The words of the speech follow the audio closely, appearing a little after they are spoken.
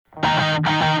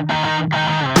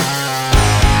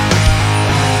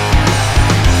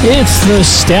It's the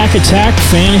Stack Attack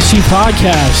Fantasy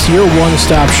Podcast, your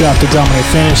one-stop shop to dominate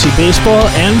fantasy baseball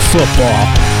and football.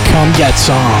 Come get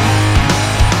some.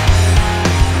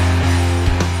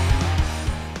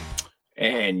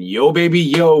 And yo, baby,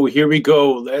 yo, here we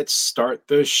go. Let's start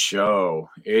the show.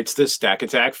 It's the Stack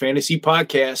Attack Fantasy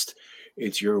Podcast.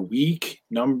 It's your week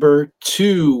number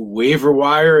 2 waiver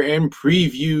wire and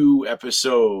preview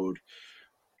episode.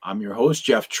 I'm your host,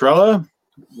 Jeff Trella.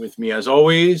 With me, as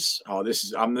always,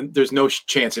 there's no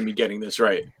chance of me getting this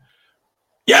right.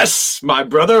 Yes, my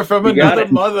brother from another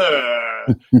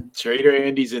mother. Trader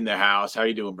Andy's in the house. How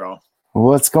you doing, bro?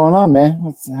 What's going on,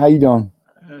 man? How you doing?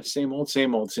 Same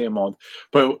old.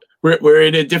 But we're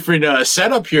in a different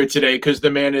setup here today because the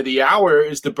man of the hour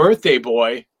is the birthday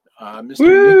boy, Mr.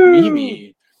 Woo! Nick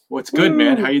Mimi. What's good,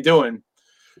 man? How you doing?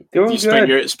 Doing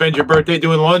good. Spend your birthday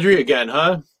doing laundry again,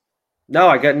 huh? No,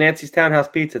 I got Nancy's Townhouse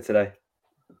Pizza today.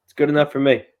 It's good enough for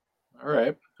me. All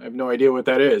right. I have no idea what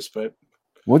that is, but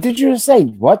what did you say?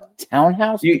 What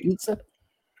townhouse pizza?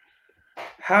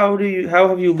 How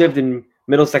have you lived in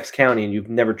Middlesex County and you've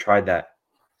never tried that?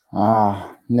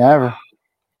 Never.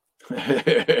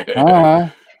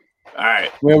 All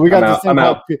right. Well, we got this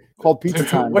thing called pizza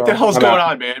time. What the hell's going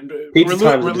on, man?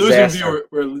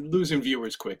 We're losing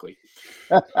viewers quickly.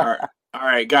 All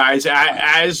right, guys.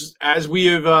 As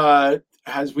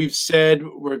we've said,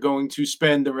 we're going to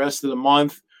spend the rest of the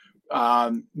month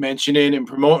mentioning and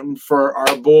promoting for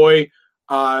our boy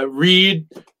Reed.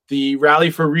 The Rally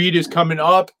for Reed is coming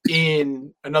up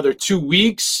in another 2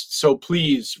 weeks, so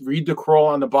please read the crawl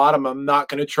on the bottom. I'm not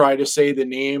going to try to say the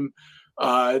name.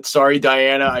 Sorry,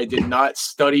 Diana, I did not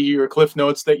study your Cliff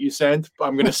Notes that you sent.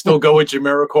 I'm going to still go with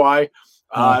Jamiroquai.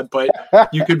 But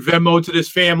you could Venmo to this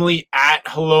family at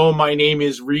hello, my name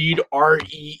is Reed,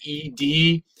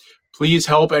 REED. Please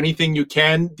help anything you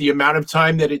can. The amount of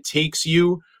time that it takes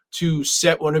you to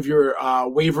set one of your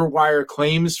waiver wire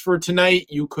claims for tonight,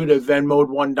 you could have Venmo'd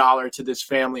 $1 to this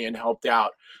family and helped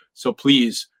out. So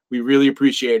please, we really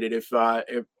appreciate it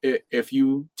if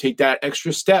you take that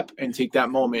extra step and take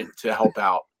that moment to help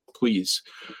out, please.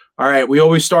 All right, we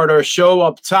always start our show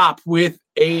up top with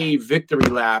a victory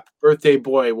lap. Birthday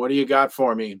boy, what do you got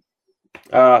for me?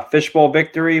 Fishbowl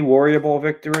victory, Warrior Bowl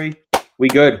victory. We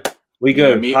good.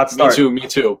 Yeah, Hot start. Me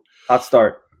too. Hot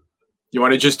start. You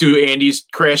want to just do Andy's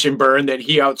crash and burn that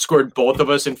he outscored both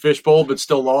of us in Fishbowl but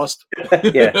still lost?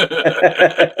 Yeah.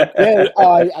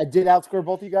 I did outscore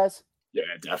both of you guys. Yeah,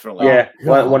 definitely. Yeah,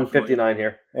 159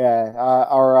 here. Yeah,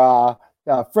 our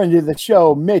friend of the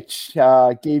show, Mitch,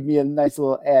 gave me a nice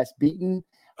little ass beating.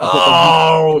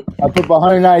 I put up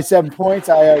 197 points.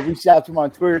 I reached out to him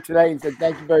on Twitter today and said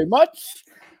thank you very much.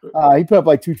 He put up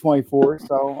like 224,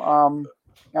 so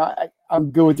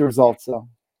I'm good with the results. So,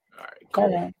 all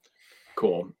right,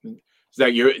 cool. Is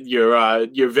that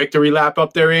your victory lap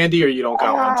up there, Andy, or you don't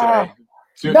got one today?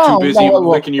 Too busy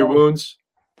licking your wounds?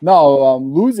 No,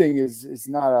 losing is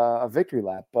not a victory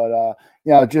lap, but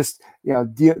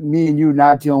me and you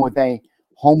not dealing with any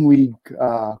home league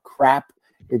crap.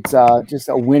 It's just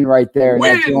a win right there.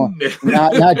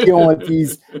 Not dealing with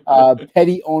these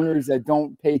petty owners that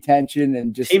don't pay attention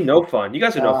and just team no fun. You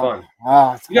guys are no fun.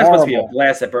 You guys must be a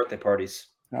blast at birthday parties.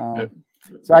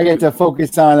 So I get to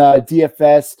focus on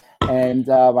DFS and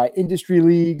my industry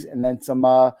leagues, and then some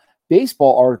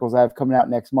baseball articles I have coming out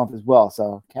next month as well.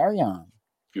 So carry on.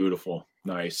 Beautiful,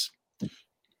 nice.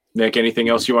 Nick, anything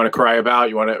else you want to cry about?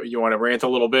 You want to rant a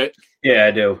little bit? Yeah,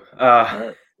 I do. All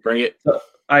right, bring it.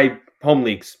 Home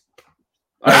leagues.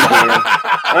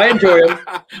 I enjoy them.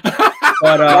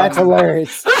 But that's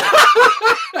hilarious.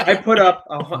 I put up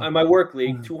on my work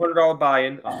league $200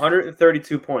 buy-in,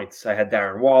 132 points. I had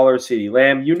Darren Waller, CeeDee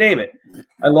Lamb, you name it.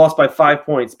 I lost by 5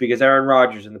 points because Aaron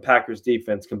Rodgers and the Packers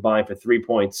defense combined for 3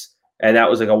 points, and that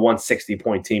was like a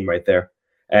 160-point team right there.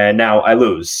 And now I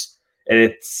lose.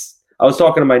 And I was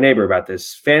talking to my neighbor about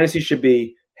this. Fantasy should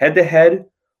be head-to-head,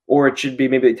 or it should be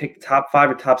maybe take the top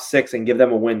 5 or top 6 and give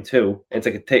them a win too. And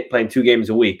it's like playing 2 games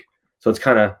a week. So it's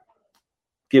kind of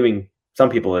giving some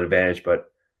people an advantage, but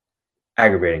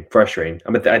aggravating, frustrating.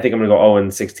 I think I'm going to go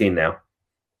 0-16 now.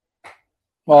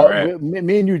 Well, right.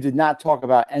 Me and you did not talk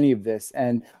about any of this,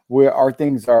 and where our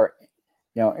things are,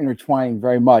 intertwining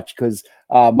very much because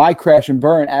my crash and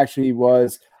burn actually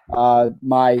was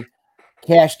my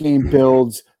cash game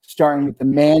builds, starting with the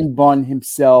man bun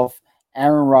himself,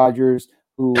 Aaron Rodgers,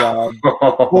 who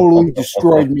totally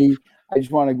destroyed me. I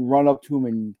just want to run up to him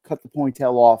and cut the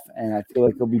ponytail off, and I feel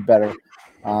like he'll be better.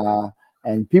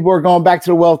 And people are going back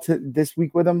to the well this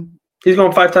week with him. He's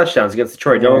going 5 touchdowns against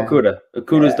Detroit. No Okuda.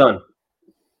 Okuda's done.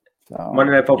 So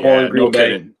Monday Night Football in Green Bay.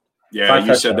 Kidding. Yeah,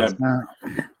 you said that.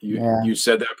 You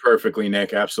said that perfectly,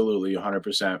 Nick. Absolutely,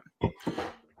 100%.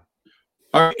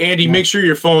 All right, Andy, make sure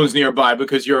your phone's nearby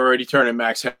because you're already turning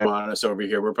Max Ham on us over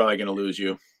here. We're probably going to lose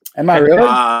you. Am I really?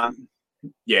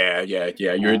 Yeah.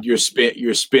 You're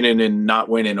spinning and not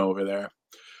winning over there.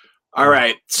 All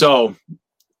right, so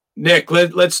Nick,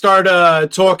 let's start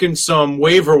talking some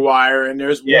waiver wire, and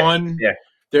there's one. Yeah.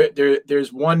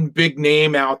 There's one big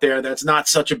name out there that's not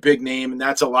such a big name, and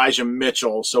that's Elijah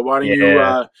Mitchell. So why don't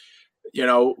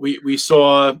we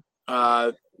saw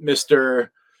Mr.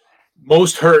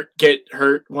 Most Hurt get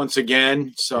hurt once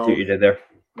again. So what you did there.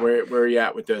 Where are you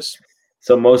at with this?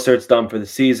 So Mostert's done for the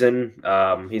season.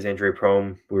 He's injury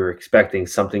prone. We were expecting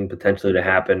something potentially to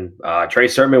happen. Trey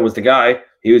Sermon was the guy.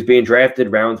 He was being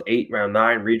drafted round 8, round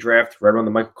 9, redraft, right around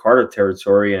the Michael Carter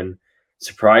territory, and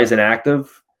surprised and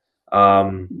active.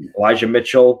 Elijah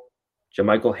Mitchell,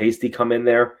 JaMycal Hasty come in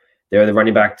there. They're the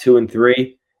running back 2 and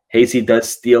 3. Hasty does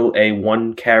steal a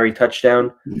 1-carry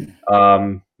touchdown.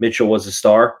 Mitchell was a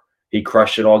star. He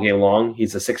crushed it all game long.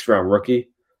 He's a 6th-round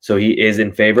rookie, so he is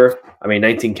in favor.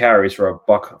 19 carries for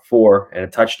 $104 and a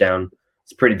touchdown.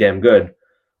 It's pretty damn good.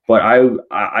 But I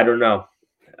don't know.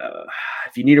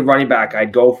 If you need a running back,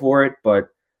 I'd go for it, but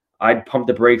I'd pump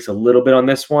the brakes a little bit on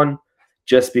this one.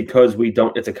 Just because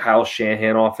it's a Kyle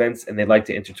Shanahan offense, and they like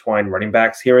to intertwine running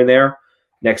backs here and there.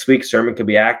 Next week, Sermon could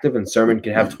be active, and Sermon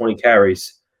could have 20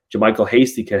 carries. JaMycal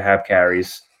Hasty could have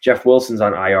carries. Jeff Wilson's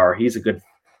on IR. He's a good,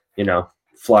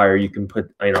 flyer you can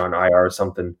put on IR or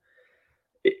something.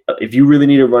 If you really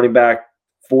need a running back,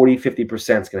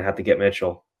 40-50% is going to have to get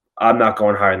Mitchell. I'm not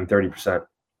going higher than 30%.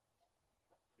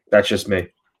 That's just me.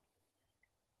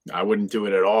 I wouldn't do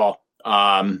it at all.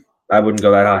 I wouldn't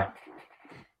go that high.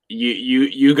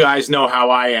 You guys know how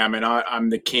I am, and I'm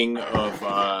the king of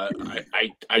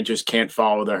I just can't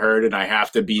follow the herd, and I have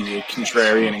to be the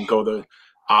contrarian and go the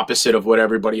opposite of what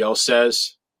everybody else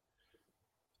says.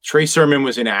 Trey Sermon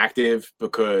was inactive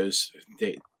because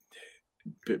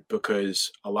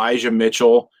Elijah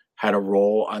Mitchell had a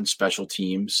role on special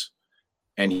teams,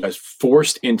 and he was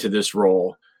forced into this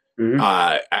role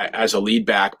as a lead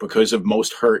back because of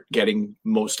Most Hurt getting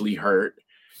mostly hurt,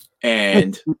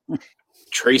 and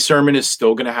Trey Sermon is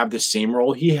still going to have the same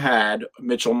role he had.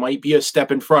 Mitchell might be a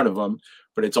step in front of him,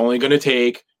 but it's only going to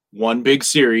take one big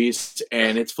series,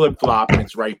 and it's flip-flop, and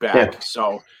it's right back. Yeah.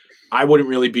 So I wouldn't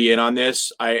really be in on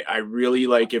this. I really,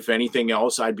 if anything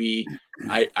else, I'd be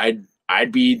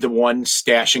the one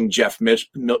stashing Jeff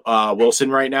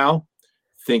Wilson right now,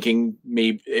 thinking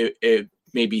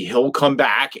maybe he'll come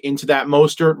back into that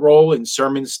Mostert role, and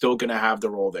Sermon's still going to have the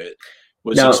role that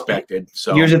was expected.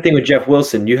 So here's the thing with Jeff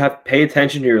Wilson. You have to pay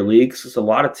attention to your leagues. There's a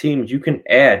lot of teams you can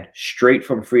add straight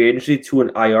from free agency to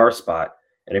an IR spot.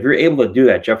 And if you're able to do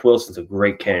that, Jeff Wilson's a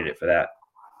great candidate for that.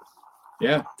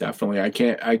 Yeah, definitely. I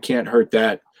can't hurt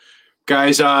that.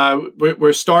 Guys,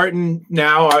 we're starting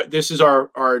now. This is our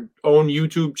own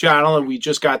YouTube channel, and we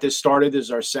just got this started. This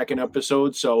is our second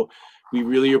episode, so we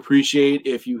really appreciate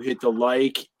if you hit the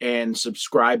like and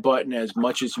subscribe button as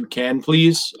much as you can,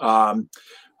 please.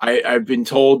 I've been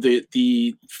told that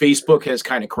the Facebook has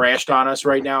kind of crashed on us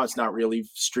right now. It's not really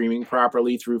streaming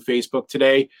properly through Facebook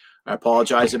today. I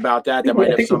apologize about that. That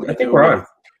might have something to do with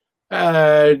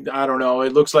it. I don't know.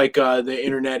 It looks like the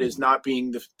internet is not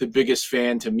being the biggest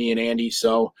fan to me and Andy,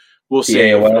 so we'll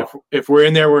see. Yeah, if we're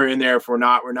in there, we're in there. If we're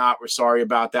not, we're not. We're sorry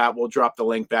about that. We'll drop the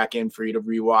link back in for you to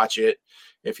rewatch it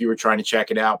if you were trying to check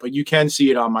it out. But you can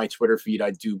see it on my Twitter feed, I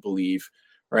do believe.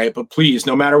 Right? But please,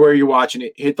 no matter where you're watching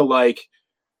it, hit the like,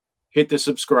 hit the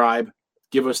subscribe,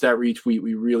 give us that retweet.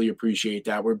 We really appreciate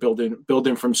that. We're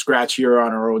building from scratch here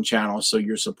on our own channel, so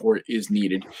your support is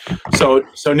needed. So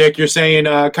Nick, you're saying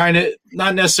kind of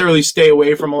not necessarily stay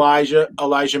away from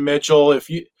Elijah Mitchell. If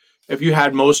you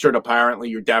had Mostert, apparently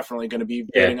you're definitely going to be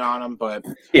bidding on him. But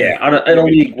in a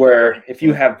league where if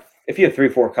you have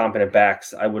 3-4 competent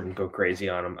backs, I wouldn't go crazy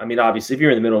on them. I mean, obviously, if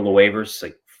you're in the middle of the waivers,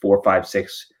 like 4, 5,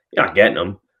 6, you're not getting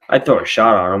them. I'd throw a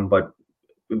shot on them, but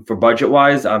for budget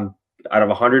wise, I'm out of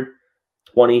 100.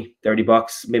 $20,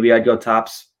 $30, maybe I'd go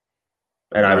tops,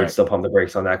 and I would still pump the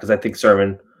brakes on that because I think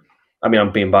Sermon. I mean,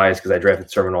 I'm being biased because I drafted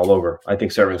Sermon all over. I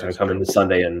think Sermon's going to come in this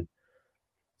Sunday and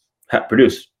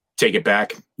produce. Take it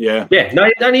back, yeah.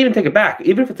 Not even take it back.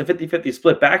 Even if it's a 50-50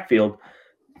 split backfield,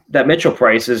 that Mitchell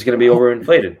price is going to be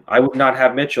overinflated. I would not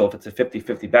have Mitchell if it's a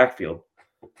 50-50 backfield.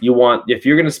 If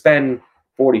you're going to spend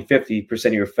 40-50%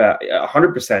 of your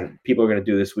 100%, people are going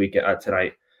to do this week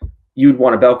tonight. You'd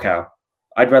want a bell cow.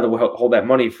 I'd rather hold that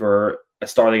money for a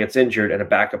star that gets injured and a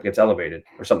backup gets elevated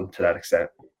or something to that extent.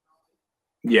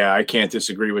 Yeah, I can't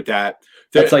disagree with that.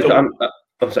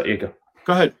 I'm sorry, you go.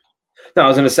 Go ahead. No,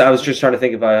 I was just trying to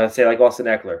think of say like Austin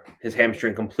Eckler, his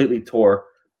hamstring completely tore.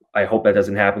 I hope that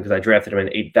doesn't happen because I drafted him in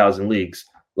 8,000 leagues.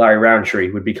 Larry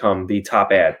Roundtree would become the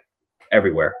top ad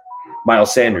everywhere.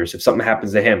 Miles Sanders, if something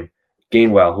happens to him,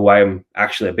 Gainwell, who I am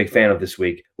actually a big fan of this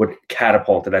week, would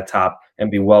catapult to that top and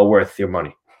be well worth your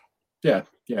money. Yeah,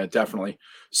 definitely.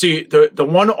 See, the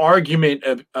one argument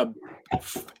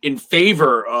in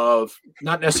favor of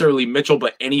not necessarily Mitchell,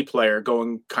 but any player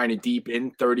going kind of deep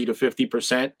in 30 to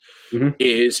 50%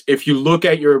 is if you look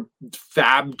at your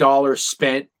fab dollars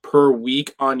spent per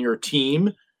week on your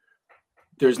team,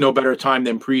 there's no better time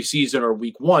than preseason or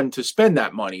week 1 to spend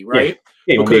that money, right?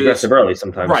 Yeah, you'll be aggressive early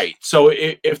sometimes. Right. So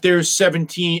if there's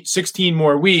 16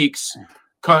 more weeks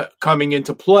coming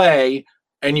into play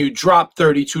and you drop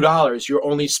 $32, you're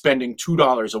only spending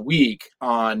 $2 a week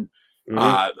on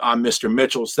Mr.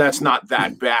 Mitchell. So that's not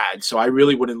that bad. So I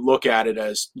really wouldn't look at it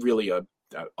as really a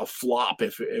flop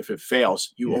if it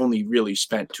fails. You only really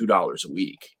spent $2 a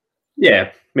week.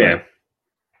 Yeah.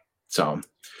 So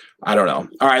I don't know.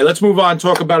 All right, let's move on.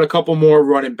 Talk about a couple more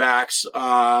running backs.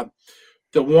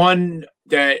 The one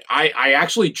that I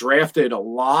actually drafted a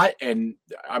lot, and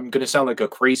I'm going to sound like a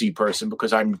crazy person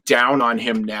because I'm down on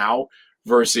him now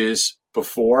versus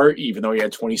before, even though he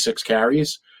had 26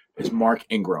 carries, is Mark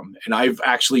Ingram. And I've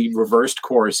actually reversed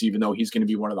course, even though he's going to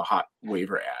be one of the hot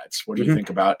waiver ads. What do you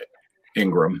think about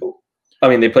Ingram? I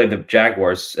mean, they played the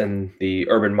Jaguars and the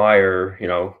Urban Meyer,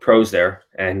 pros there,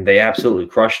 and they absolutely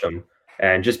crushed them.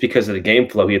 And just because of the game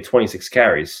flow, he had 26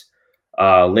 carries.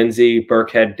 Lindsey,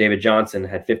 Burkhead, David Johnson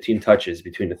had 15 touches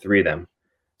between the three of them.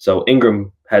 So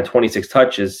Ingram had 26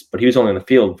 touches, but he was only on the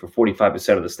field for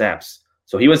 45% of the snaps.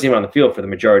 So he wasn't even on the field for the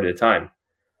majority of the time.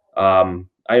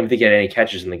 I didn't think he had any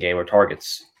catches in the game or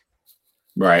targets.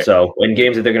 Right. So in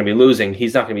games that they're going to be losing,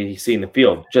 he's not going to be seeing the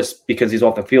field. Just because he's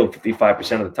off the field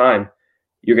 55% of the time,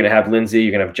 you're going to have Lindsey,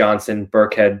 you're going to have Johnson,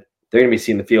 Burkhead. They're going to be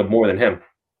seeing the field more than him.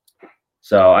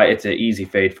 So it's an easy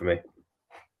fade for me.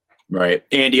 Right.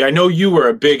 Andy, I know you were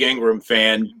a big Ingram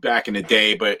fan back in the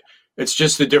day, but it's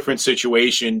just a different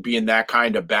situation being that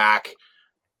kind of back,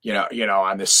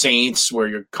 on the Saints where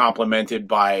you're complimented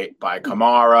by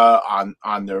Kamara,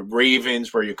 on the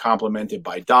Ravens where you're complimented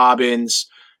by Dobbins.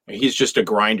 He's just a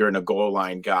grinder and a goal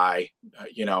line guy,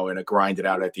 and a grind it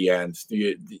out at the end.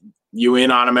 You in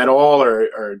on him at all,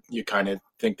 or you kind of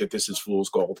think that this is fool's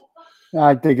gold?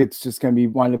 I think it's just going to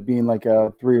wind up being like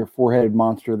a 3 or 4 headed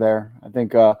monster there. I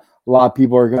think a lot of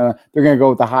people they're going to go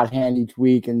with the hot hand each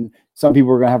week, and some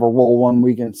people are going to have a roll one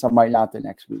week and some might not the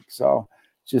next week. So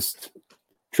just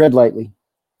tread lightly.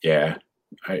 Yeah.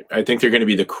 I think they're going to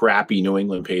be the crappy New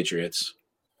England Patriots.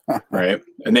 Right.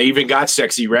 And they even got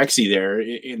Sexy Rexy there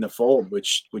in the fold,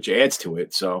 which adds to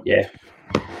it. So yeah,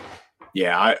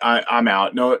 I'm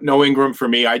out. No Ingram for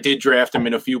me. I did draft him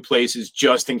in a few places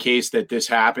just in case that this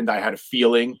happened. I had a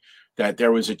feeling that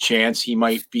there was a chance he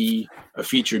might be a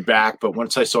featured back, but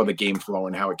once I saw the game flow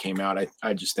and how it came out,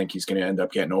 I just think he's going to end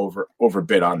up getting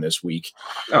overbid on this week.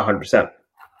 100%.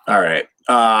 All right.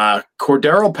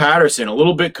 Cordero Patterson, a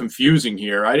little bit confusing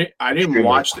here. I didn't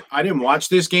watch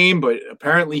this game, but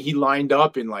apparently he lined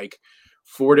up in like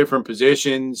 4 different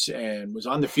positions and was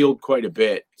on the field quite a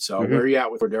bit. So where are you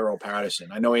at with Cordero Patterson?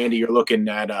 I know, Andy, you're looking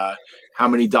at how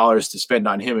many dollars to spend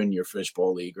on him in your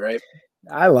fishbowl league, right?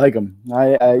 I like him.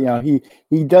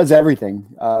 He does everything.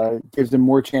 Gives him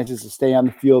more chances to stay on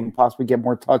the field and possibly get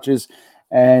more touches.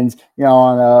 And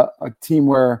on a team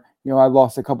where I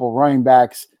lost a couple of running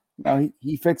backs,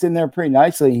 he fits in there pretty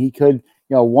nicely. He could,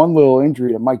 one little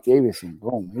injury to Mike Davis and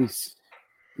boom, he's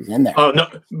in there. Oh no,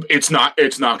 it's not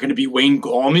going to be Wayne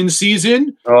Gallman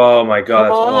season. Oh my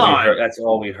God, that's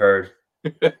all we heard.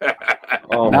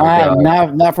 Oh my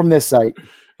God, not from this site.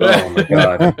 Oh my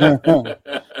God,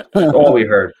 all we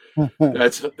heard.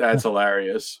 That's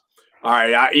hilarious. All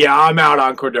right, I'm out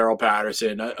on Cordero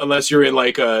Patterson unless you're in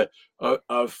like a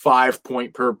 5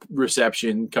 point per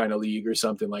reception kind of league or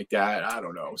something like that. I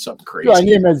don't know, something crazy. I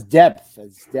need him as depth.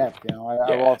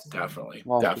 Definitely.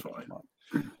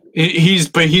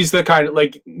 He's the kind of,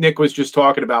 like Nick was just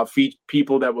talking about,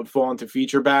 people that would fall into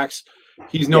feature backs.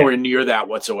 He's nowhere near that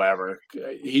whatsoever.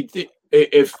 If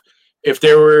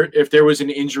there was an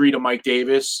injury to Mike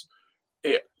Davis,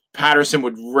 Patterson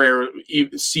would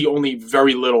see only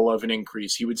very little of an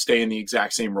increase. He would stay in the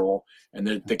exact same role, and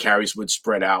the carries would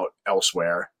spread out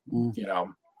elsewhere.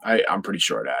 I'm pretty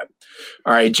sure of that.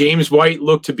 All right, James White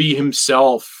looked to be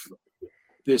himself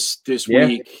this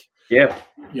week. Yeah.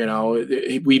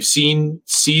 We've seen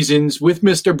seasons with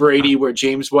Mr. Brady where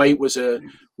James White was a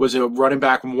running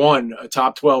back one, a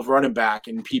top 12 running back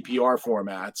in PPR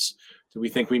formats. Do we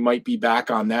think we might be back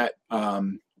on that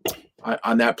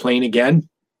plane again?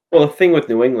 Well, the thing with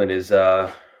New England is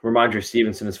Ramondre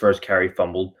Stevenson, his first carry,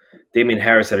 fumbled. Damian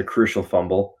Harris had a crucial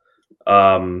fumble.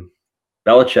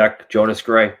 Belichick, Jonas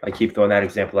Gray. I keep throwing that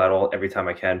example out every time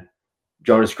I can.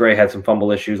 Jonas Gray had some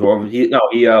fumble issues, or he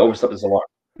overslept his alarm,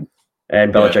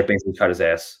 and Belichick basically cut his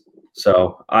ass.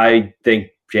 So I think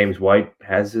James White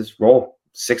has his role: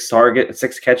 6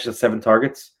 catches, 7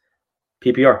 targets,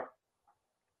 PPR,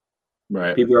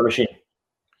 right? PPR machine,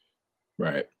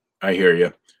 right? I hear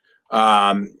you,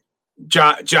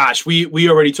 Josh. We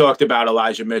already talked about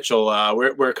Elijah Mitchell.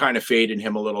 We're kind of fading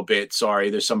him a little bit. Sorry,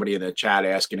 there's somebody in the chat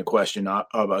asking a question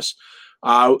of us.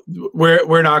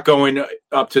 We're not going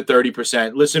up to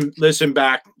 30%. Listen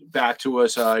back to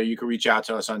us. You can reach out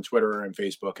to us on Twitter and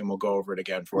Facebook, and we'll go over it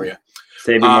again for you.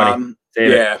 Save your money.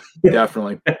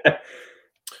 Definitely.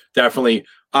 Definitely.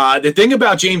 The thing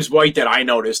about James White that I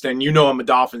noticed, and I'm a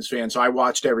Dolphins fan, so I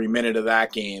watched every minute of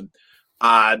that game.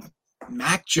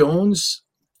 Mac Jones,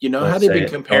 how they've been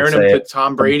comparing him to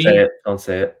Tom Brady? Don't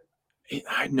say it.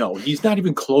 I know. He's not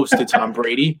even close to Tom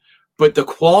Brady. But the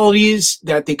qualities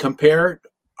that they compare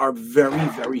are very,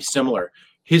 very similar.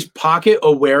 His pocket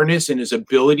awareness and his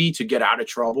ability to get out of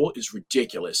trouble is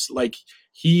ridiculous. Like,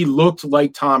 he looked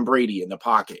like Tom Brady in the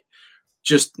pocket.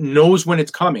 Just knows when it's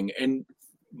coming. And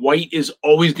White is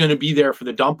always going to be there for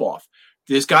the dump off.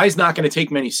 This guy's not going to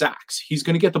take many sacks. He's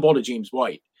going to get the ball to James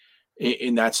White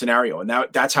in that scenario. And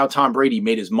that's how Tom Brady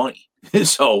made his money.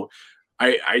 So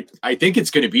I think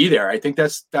it's going to be there. I think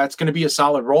that's going to be a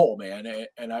solid role, man.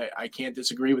 And I can't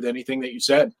disagree with anything that you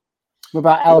said. What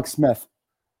about Alex Smith?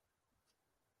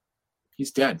 He's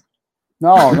dead.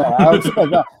 No, Alex Smith.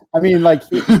 No. I mean, like,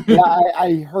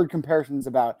 I heard comparisons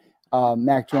about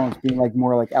Mac Jones being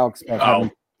more like Alex Smith,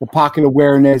 having the pocket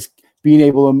awareness, being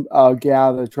able to get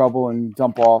out of the trouble and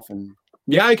dump off, and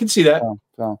yeah, I can see that.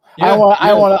 So yeah,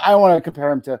 I want to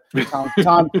compare him to Tom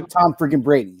freaking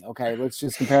Brady. Okay, let's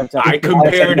just compare him to. I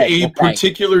compared a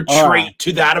particular trait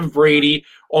to that of Brady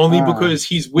only because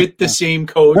he's with the same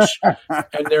coach,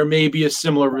 and there may be a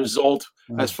similar result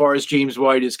as far as James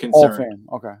White is concerned.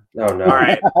 Okay. No. All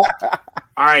right.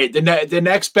 All right. The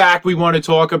next back we want to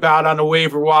talk about on the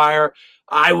waiver wire.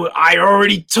 I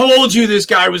already told you this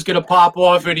guy was going to pop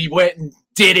off, and he went and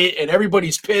did it, and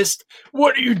everybody's pissed.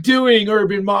 What are you doing,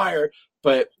 Urban Meyer?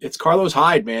 But it's Carlos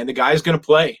Hyde, man. The guy's going to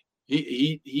play.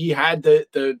 He had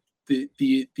the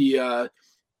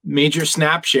major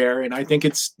snap share, and I think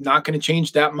it's not going to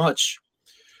change that much.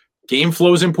 Game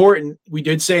flow is important. We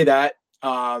did say that,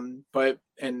 but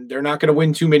they're not going to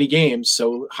win too many games.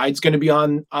 So Hyde's going to be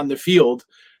on the field.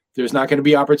 There's not going to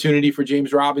be opportunity for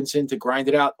James Robinson to grind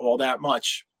it out all that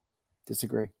much.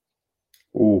 Disagree.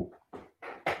 Ooh.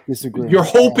 Disagree. You're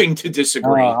hoping to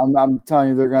disagree. I'm telling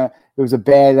you, it was a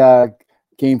bad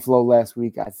game flow last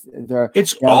week.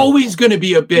 It's always going to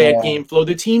be a bad game flow.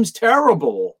 The team's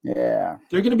terrible. Yeah.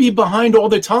 They're going to be behind all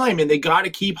the time, and they got to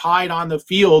keep Hyde on the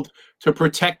field to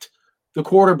protect the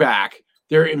quarterback,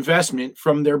 their investment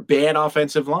from their bad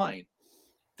offensive line.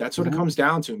 That's what it comes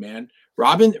down to, man.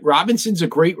 Robinson's a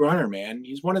great runner, man.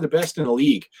 He's one of the best in the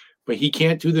league, but he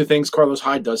can't do the things Carlos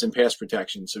Hyde does in pass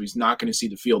protection, so he's not going to see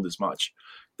the field as much.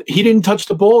 He didn't touch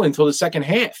the ball until the second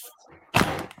half.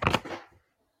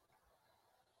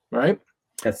 Right?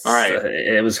 All right.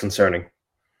 It was concerning.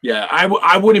 Yeah,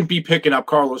 I wouldn't be picking up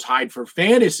Carlos Hyde for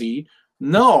fantasy.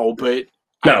 No, but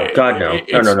no.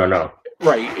 No.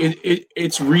 Right.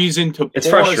 It's reason to it's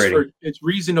pause. Frustrating. It's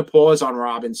reason to pause on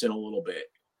Robinson a little bit.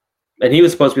 And he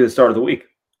was supposed to be the start of the week.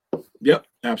 Yep,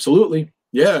 absolutely.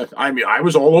 Yeah, I mean, I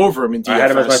was all over him in DFS. I had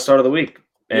him as my start of the week,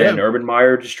 and Urban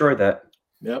Meyer destroyed that.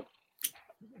 Yep.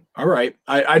 All right.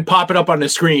 I'd pop it up on the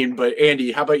screen, but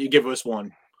Andy, how about you give us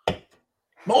one?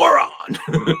 Moron.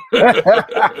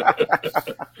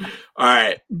 All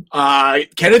right.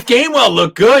 Kenneth Gainwell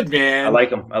looked good, man. I like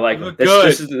him. Good.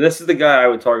 This is the guy I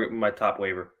would target in my top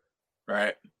waiver.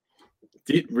 Right.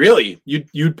 Really?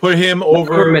 You'd put him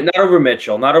over not over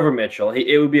Mitchell.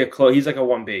 It would be a close. He's like a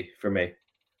 1B for me.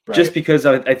 Right. Just because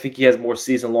I think he has more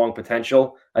season-long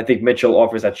potential. I think Mitchell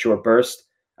offers that short burst.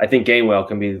 I think Gainwell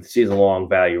can be the season-long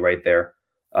value right there.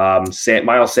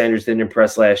 Miles Sanders didn't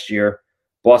impress last year.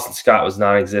 Boston Scott was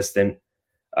non-existent.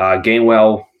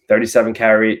 Gainwell,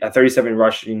 37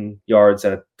 rushing yards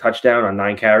and a touchdown on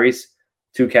 9 carries,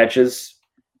 2 catches.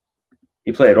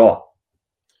 He played it all.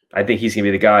 I think he's going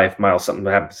to be the guy if something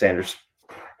happens to Sanders.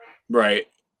 Right.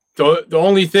 The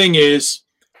only thing is,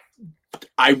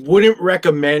 I wouldn't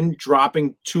recommend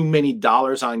dropping too many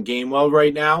dollars on Gainwell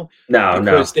right now.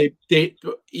 Because they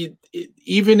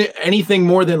even anything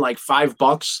more than like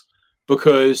 $5,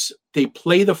 because they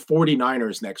play the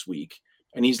 49ers next week,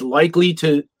 and he's likely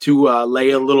to lay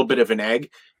a little bit of an egg.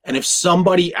 And if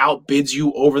somebody outbids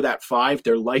you over that 5,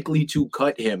 they're likely to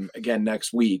cut him again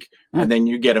next week, and then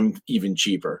you get him even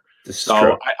cheaper.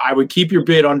 So I would keep your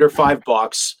bid under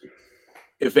 $5.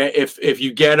 If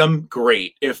you get him,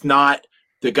 great. If not,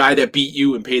 the guy that beat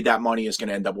you and paid that money is going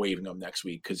to end up waiving him next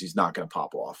week because he's not going to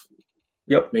pop off.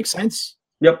 Yep. Makes sense?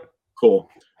 Yep. Cool.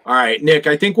 All right, Nick,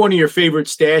 I think one of your favorite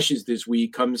stashes this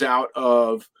week comes out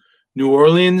of New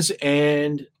Orleans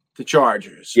and the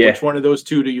Chargers. Yeah. Which one of those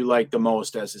two do you like the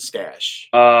most as a stash?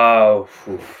 You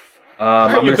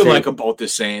could like them both the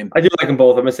same. I do like them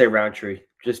both. I'm going to say Roundtree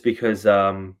just because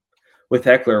with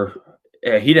Eckler,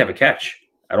 he didn't have a catch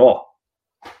at all.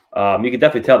 You could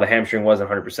definitely tell the hamstring wasn't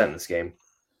 100% in this game.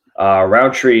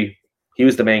 Roundtree, he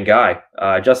was the main guy.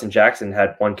 Justin Jackson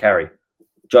had 1 carry.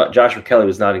 Joshua Kelly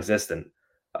was non-existent.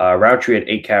 Roundtree had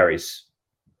 8 carries.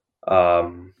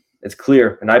 It's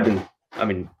clear, and I've been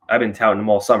touting him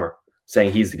all summer,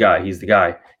 saying he's the guy. He's the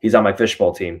guy. He's on my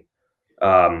fishbowl team.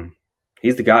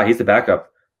 He's the guy. He's the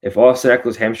backup. If Austin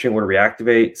Eckler's hamstring were to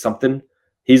reactivate something,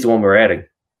 he's the one we're adding.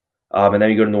 And then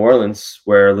you go to New Orleans,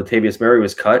 where Latavius Murray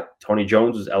was cut, Tony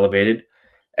Jones was elevated,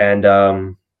 and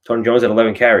Tony Jones had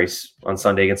 11 carries on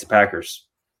Sunday against the Packers,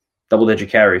 double-digit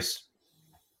carries.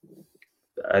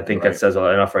 I think that says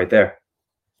enough right there.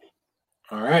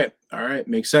 All right,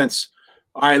 makes sense.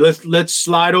 All right, let's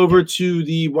slide over to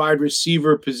the wide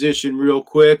receiver position real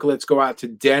quick. Let's go out to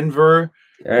Denver.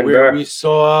 Where we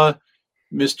saw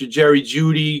Mr. Jerry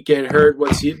Jeudy get hurt.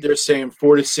 They're saying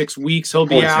 4 to 6 weeks he'll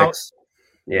be out.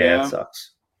 Yeah, it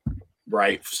sucks.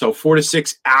 Right. So 4 to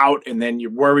 6 out, and then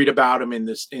you're worried about him in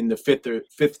the 5th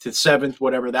to 7th,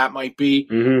 whatever that might be.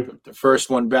 Mm-hmm. The first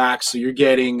one back. So you're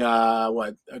getting a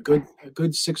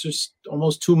good 6 or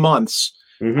almost 2 months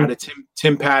out of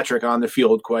Tim Patrick on the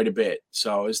field quite a bit.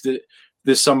 So is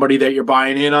this somebody that you're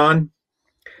buying in on?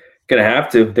 Gonna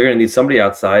have to. They're gonna need somebody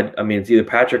outside. I mean, it's either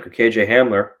Patrick or KJ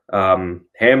Hamler.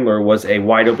 Hamler was a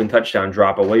wide open touchdown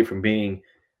drop away from being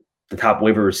the top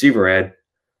waiver receiver ad.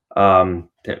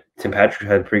 Tim Patrick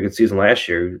had a pretty good season last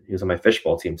year. He was on my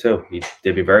fishbowl team too. He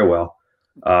did me very well.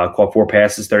 Caught 4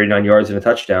 passes, 39 yards, and a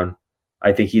touchdown.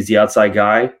 I think he's the outside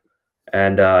guy,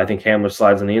 and I think Hamler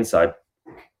slides on the inside.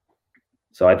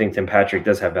 So I think Tim Patrick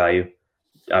does have value.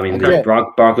 I mean, the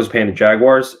Broncos playing the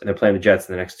Jaguars, and they're playing the Jets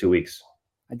in the next 2 weeks.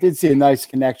 I did see a nice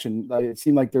connection. It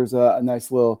seemed like there's a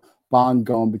nice little bond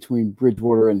going between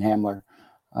Bridgewater and Hamler,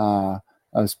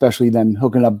 especially them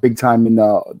hooking up big time in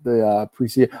the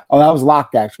preseason. Oh, that was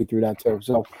locked actually through that too.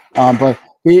 So, but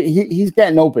he's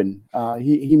getting open.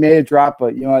 He made a drop,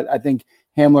 but you know what? I think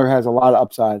Hamler has a lot of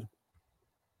upside.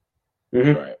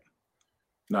 Mm-hmm. Right.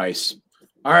 Nice.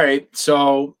 All right.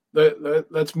 So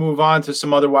let's move on to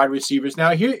some other wide receivers.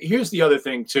 Now, here's the other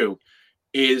thing too,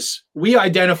 is we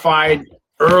identified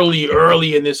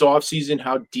early in this offseason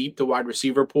how deep the wide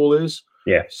receiver pool is.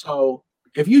 Yeah. So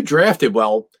if you drafted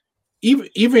well,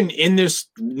 even in this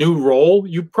new role,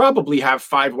 you probably have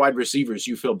 5 wide receivers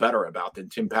you feel better about than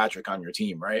Tim Patrick on your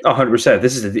team, right? 100%.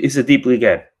 This is a deep league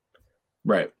ad.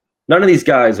 Right. None of these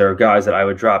guys are guys that I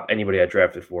would drop anybody I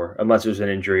drafted for, unless there's an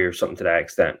injury or something to that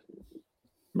extent.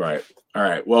 Right. All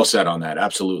right. Well said on that.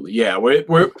 Absolutely. Yeah.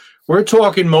 We're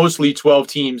talking mostly 12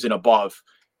 teams and above.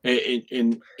 I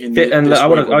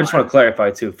just want to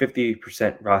clarify too.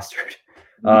 50%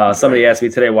 rostered. Somebody asked me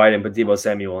today why I didn't put Deebo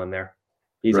Samuel in there.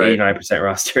 He's 89%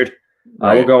 rostered.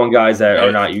 We're going guys that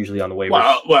are not usually on the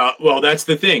waivers. Well, that's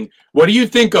the thing. What do you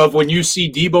think of when you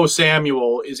see Deebo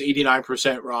Samuel is 89%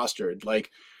 rostered? Like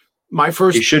my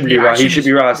first, he should be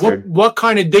rostered. What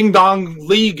kind of ding dong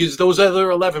league is those other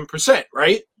 11%?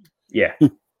 Right? Yeah.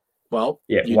 Well,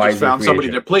 you just found somebody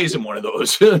that plays in one of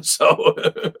those. So,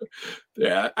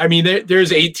 yeah. I mean,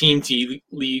 there's 8-team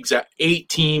leagues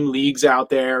out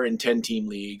there and 10-team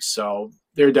leagues. So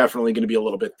they're definitely going to be a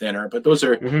little bit thinner. But those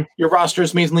are your roster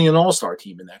is mainly an all-star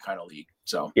team in that kind of league.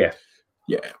 So yeah.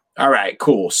 All right,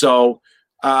 cool. So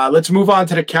let's move on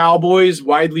to the Cowboys.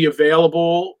 Widely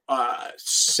available,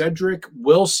 Cedric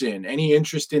Wilson. Any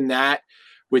interest in that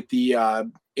with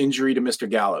the injury to Mr.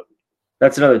 Gallup?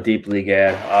 That's another deep league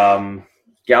ad.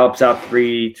 Gallup's out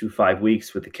 3 to 5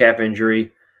 weeks with the calf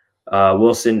injury.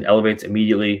 Wilson elevates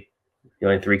immediately. He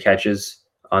only had 3 catches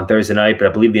on Thursday night, but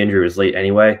I believe the injury was late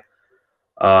anyway.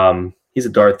 He's a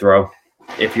dart throw.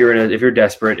 If you're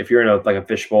desperate, if you're in a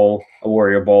fish bowl, a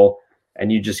Warrior Bowl,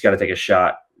 and you just got to take a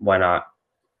shot, why not?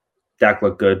 Dak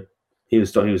looked good. He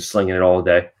was slinging it all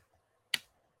day.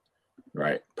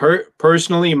 Right.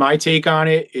 Personally, my take on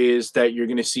it is that you're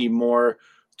going to see more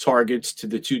targets to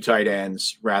the 2 tight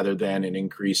ends rather than an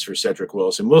increase for Cedric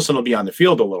Wilson. Wilson will be on the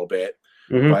field a little bit,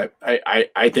 but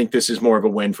I think this is more of a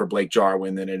win for Blake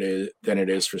Jarwin than it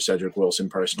is for Cedric Wilson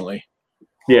personally.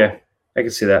 Yeah, I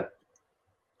can see that.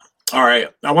 All right.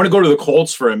 I want to go to the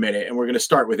Colts for a minute, and we're going to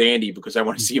start with Andy because I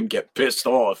want to see him get pissed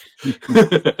off.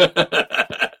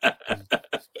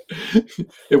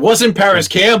 It wasn't Paris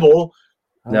Campbell.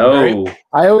 No. Right?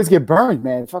 I always get burned,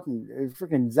 man.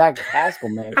 Freaking Zach Pascal,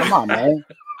 man. Come on, man.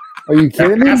 Are you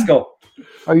kidding me? Pascal.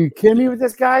 Are you kidding me with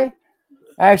this guy?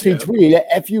 I actually tweeted,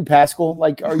 F you, Pascal.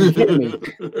 Like, are you kidding me?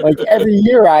 Like, every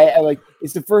year I like,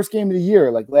 it's the first game of the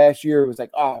year. Like, last year it was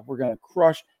like, oh, we're going to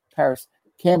crush Paris.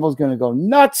 Campbell's going to go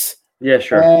nuts. Yeah,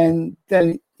 sure. And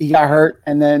then he got hurt,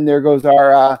 and then there goes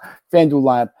our FanDuel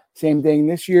lineup. Same thing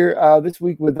this year, this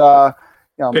week with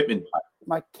Pittman.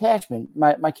 My cash game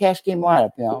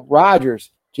lineup.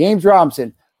 Rodgers, James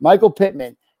Robinson, Michael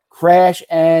Pittman, crash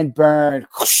and burn.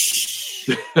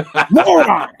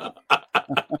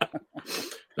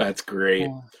 That's great.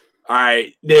 All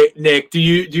right, Nick, do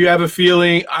you have a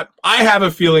feeling? I have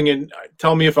a feeling, and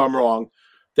tell me if I'm wrong,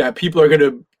 that people are going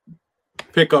to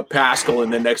pick up Pascal,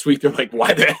 and then next week they're like,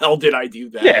 why the hell did I do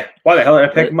that? Yeah, why the hell did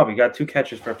I pick him up? He got 2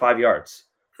 catches for 5 yards.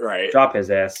 Right. Drop his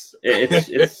ass.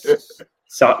 It's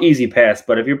so easy pass,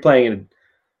 but if you're playing in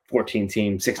a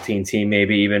 14-team, 16-team,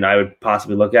 maybe even, I would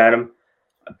possibly look at him.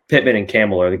 Pittman and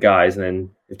Campbell are the guys, and then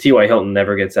if T.Y. Hilton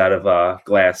never gets out of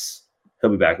glass, he'll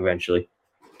be back eventually.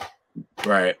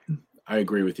 Right. I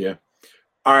agree with you.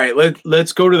 All right,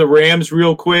 let's go to the Rams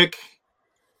real quick.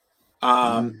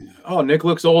 Oh, Nick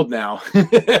looks old now.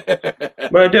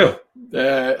 What I do?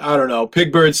 I don't know.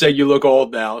 Pig Bird said you look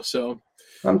old now, so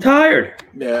I'm tired.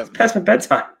 Yeah, it's past my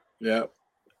bedtime. Yeah.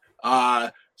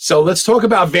 So let's talk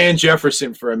about Van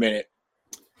Jefferson for a minute.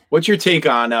 What's your take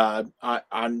on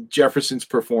Jefferson's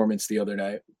performance the other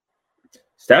night?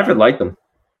 Stafford liked him.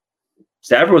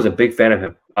 Stafford was a big fan of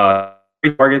him.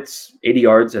 3 targets, 80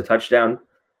 yards, a touchdown.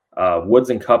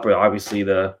 Woods and Kupp are obviously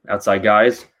the outside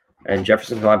guys, and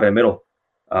Jefferson's lined by the middle.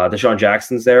 Deshaun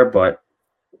Jackson's there, but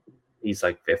he's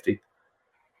like 50.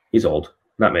 He's old,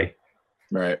 not me.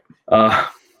 Right.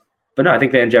 But no, I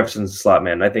think Van Jefferson's a slot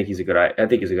man. I think he's a good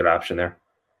option there.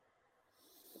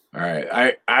 All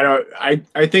right.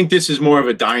 I think this is more of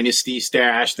a dynasty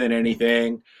stash than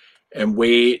anything. And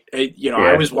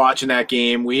I was watching that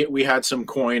game. We had some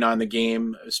coin on the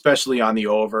game, especially on the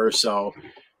over. So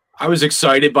I was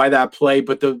excited by that play,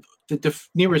 but the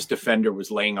nearest defender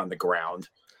was laying on the ground.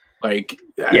 Like,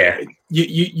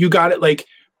 you got it. Like,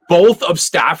 both of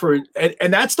Stafford,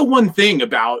 and that's the one thing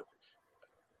about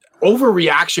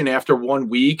overreaction after 1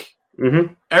 week.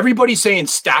 Mm-hmm. Everybody's saying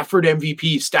Stafford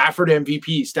MVP, Stafford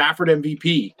MVP, Stafford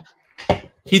MVP.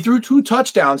 He threw 2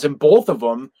 touchdowns, and both of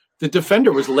them, the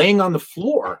defender was laying on the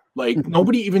floor. Like,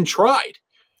 nobody even tried.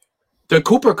 The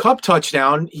Cooper Kupp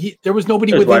touchdown, there was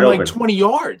nobody within like 20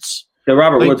 yards. The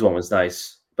Robert Woods one was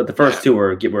nice, but the first 2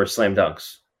 were slam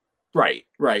dunks. Right.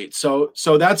 So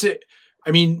that's it. I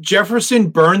mean, Jefferson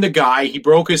burned the guy. He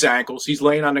broke his ankles. He's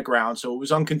laying on the ground, so it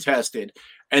was uncontested.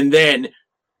 And then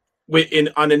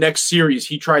on the next series,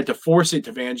 he tried to force it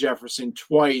to Van Jefferson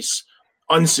twice,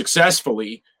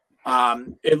 unsuccessfully.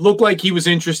 It looked like he was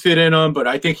interested in him, but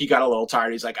I think he got a little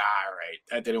tired. He's like, all right,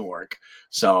 that didn't work.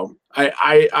 So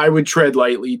I would tread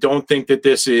lightly. Don't think that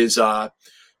this is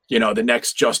the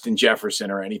next Justin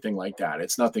Jefferson or anything like that.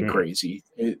 It's nothing crazy.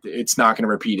 It's not going to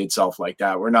repeat itself like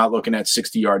that. We're not looking at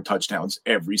 60-yard touchdowns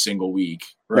every single week,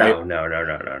 right? No.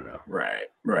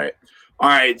 Right. All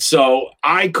right, so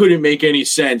I couldn't make any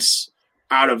sense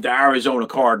out of the Arizona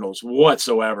Cardinals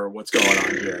whatsoever what's going on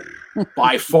here.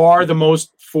 By far the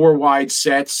most 4 wide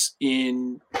sets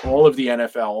in all of the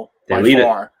NFL. By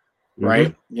far, right?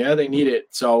 Mm-hmm. Yeah, they need it.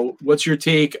 So what's your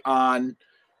take on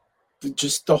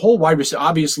just the whole wide receiver?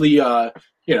 Obviously,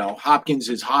 Hopkins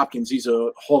is Hopkins. He's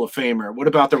a Hall of Famer. What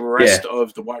about the rest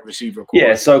of the wide receiver core?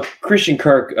 Yeah, so Christian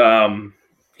Kirk,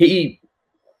 he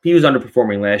was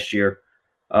underperforming last year.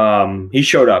 He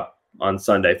showed up on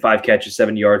Sunday, 5 catches,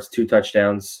 70 yards, 2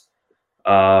 touchdowns.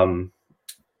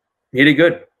 He did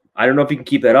good. I don't know if he can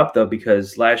keep that up though,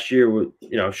 because last year,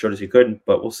 showed us he couldn't,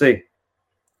 but we'll see.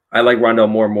 I like Rondale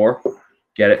Moore more.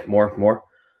 Get it? More.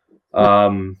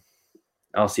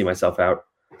 I'll see myself out.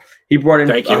 He brought in.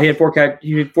 He had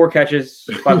 4 catches,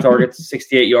 5 targets,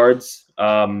 68 yards.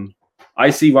 I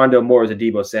see Rondale Moore as a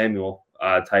Deebo Samuel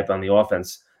type on the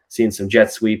offense. Seeing some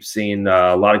jet sweeps, seeing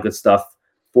a lot of good stuff.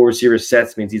 4 receiver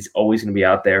sets means he's always going to be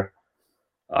out there.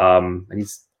 And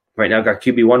he's right now got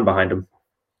QB1 behind him.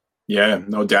 Yeah,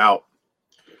 no doubt.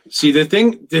 See, the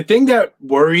thing that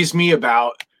worries me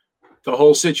about the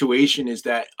whole situation is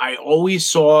that I always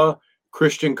saw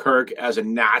Christian Kirk as a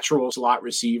natural slot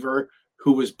receiver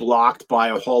who was blocked by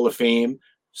a Hall of Fame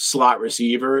slot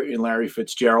receiver in Larry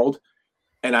Fitzgerald.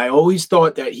 And I always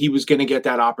thought that he was going to get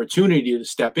that opportunity to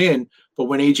step in. But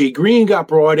when AJ Green got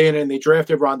brought in and they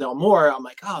drafted Rondale Moore, I'm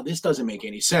like, oh, this doesn't make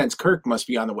any sense. Kirk must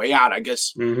be on the way out. I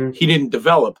guess he didn't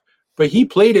develop. But he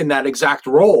played in that exact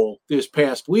role this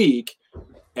past week.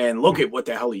 And look at what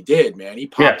the hell he did, man. He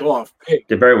popped off big.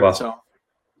 Did very well. So,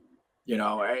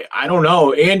 I don't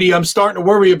know. Andy, I'm starting to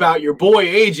worry about your boy,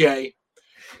 AJ.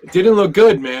 It didn't look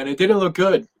good, man. It didn't look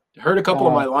good. Hurt a couple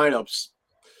of my lineups.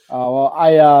 Well,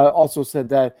 I also said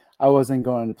that I wasn't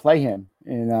going to play him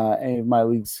in any of my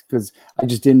leagues because I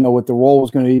just didn't know what the role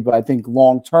was going to be. But I think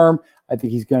long term, I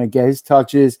think he's going to get his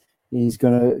touches. He's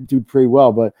going to do pretty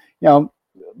well. But,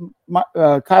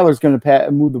 Kyler's going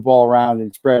to move the ball around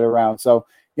and spread around. So,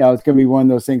 it's going to be one of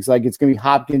those things like it's going to be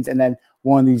Hopkins and then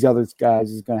one of these other guys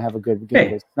is going to have a good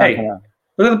game. Hey,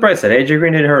 look at the price side. AJ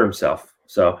Green didn't hurt himself.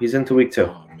 So he's into week 2.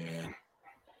 Oh, man.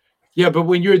 Yeah, but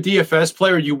when you're a DFS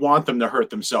player, you want them to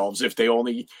hurt themselves if they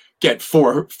only get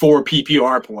four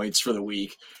PPR points for the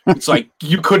week. It's like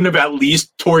you couldn't have at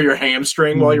least tore your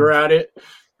hamstring while you're at it.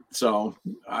 So,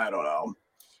 I don't know.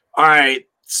 All right,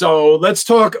 so let's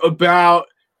talk about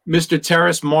Mr.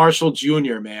 Terrace Marshall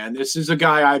Jr., man. This is a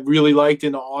guy I really liked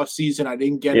in the offseason. I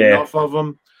didn't get enough of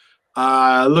him.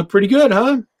 Looked pretty good,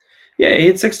 huh? Yeah, he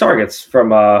had 6 targets from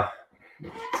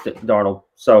Darnold.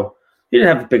 So he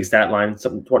didn't have a big stat line,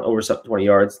 over 20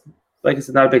 yards. Like I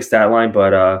said, not a big stat line,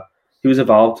 but he was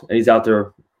involved, and he's out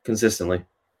there consistently.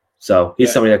 So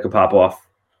he's somebody that could pop off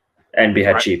and be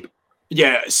cheap.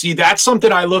 Yeah, see, that's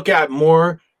something I look at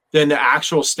more than the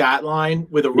actual stat line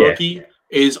with a rookie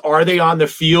is are they on the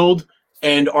field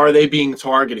and are they being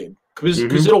targeted? Because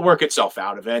it'll work itself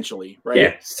out eventually, right?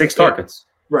 Yeah, 6 targets.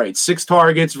 Right, 6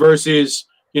 targets versus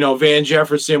Van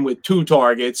Jefferson with 2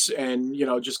 targets and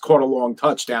just caught a long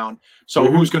touchdown. So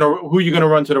who are you gonna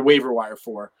run to the waiver wire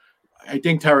for? I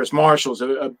think Terrace Marshall's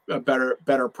a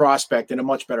better prospect and a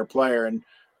much better player. And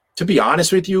to be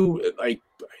honest with you, like,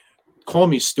 call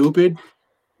me stupid,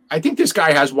 I think this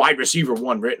guy has wide receiver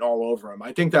 1 written all over him.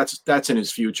 I think that's in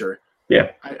his future.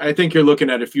 Yeah, I think you're looking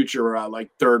at a future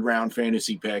 3rd round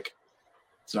fantasy pick.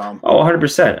 So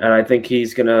 100%, and I think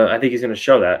he's gonna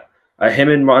show that. Him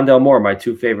and Rondale Moore, my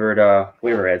 2 favorite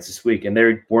waiver ads this week, and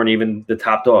they weren't even the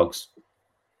top dogs.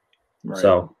 Right.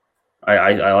 So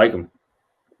I like them.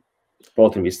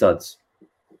 Both gonna be studs.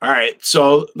 All right,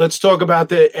 so let's talk about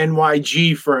the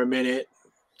NYG for a minute.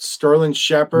 Sterling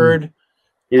Shepard.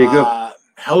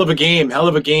 Hell of a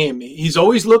game. He's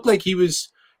always looked like he was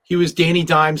Danny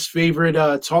Dimes' favorite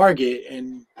target,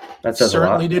 and that says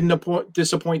certainly didn't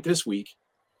disappoint this week.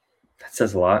 That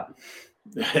says a lot.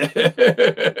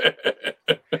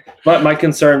 But my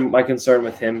concern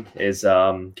with him is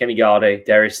Kenny Galladay,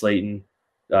 Darius Slayton,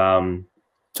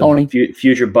 Tony,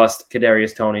 future bust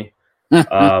Kadarius Toney.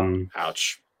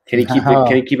 Ouch. Can he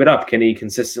keep it up? Can he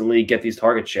consistently get these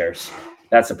target shares?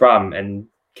 That's the problem. And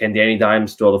can Danny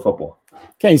Dimes throw the football?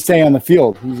 Can he stay on the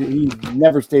field? He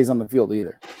never stays on the field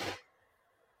either.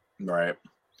 Right.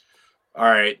 All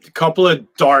right. A couple of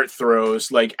dart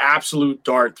throws, like absolute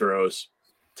dart throws.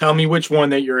 Tell me which one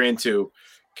that you're into.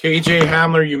 KJ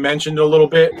Hamler, you mentioned a little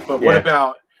bit, but what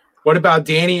about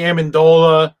Danny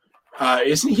Amendola?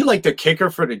 Isn't he like the kicker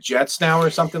for the Jets now or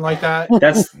something like that?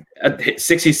 That's a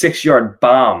 66-yard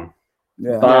bomb.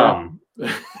 Yeah. Bomb.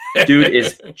 Dude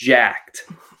is jacked.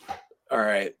 All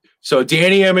right. So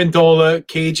Danny Amendola,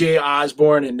 KJ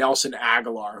Osborne, and Nelson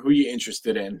Aguilar. Who are you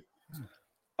interested in?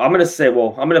 I'm going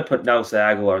to put Nelson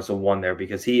Aguilar as a 1 there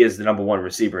because he is the number 1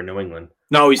 receiver in New England.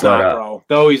 No, he's not, bro.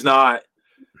 No, he's not.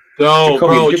 No,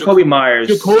 Jacoby Myers.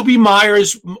 Jacoby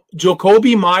Myers,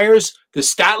 the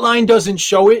stat line doesn't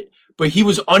show it, but he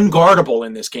was unguardable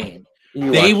in this game.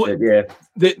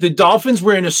 The Dolphins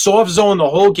were in a soft zone the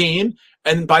whole game,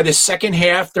 and by the second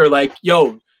half, they're like,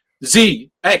 yo,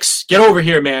 X, get over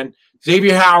here, man.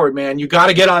 Xavier Howard, man, you got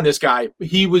to get on this guy.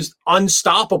 He was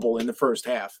unstoppable in the first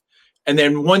half. And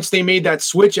then once they made that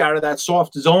switch out of that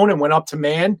soft zone and went up to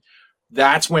man,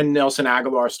 that's when Nelson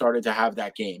Aguilar started to have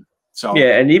that game. So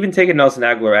yeah, and even taking Nelson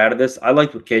Aguilar out of this, I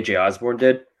liked what KJ Osborne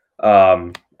did.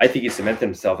 I think he cemented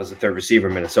himself as a 3rd receiver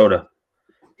in Minnesota.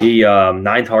 He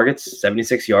 9 targets,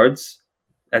 76 yards.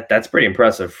 That's pretty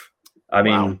impressive. I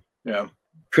mean, yeah.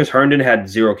 Chris Herndon had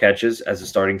 0 catches as a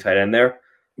starting tight end there.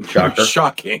 Shocker.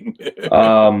 Shocking.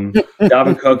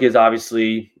 Dalvin Cook is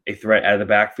obviously a threat out of the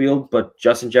backfield, but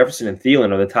Justin Jefferson and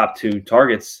Thielen are the top 2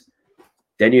 targets.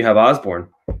 Then you have Osborne.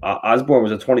 Osborne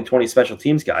was a 2020 special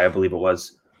teams guy, I believe it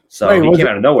was. So he came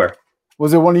out of nowhere.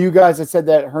 Was it one of you guys that said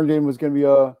that Herndon was going to be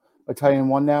a tight end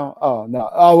 1 now? Oh, no.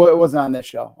 Oh, it wasn't on this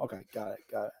show. Okay, got it.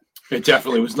 It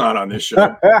definitely was not on this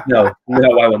show. No,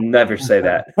 I will never say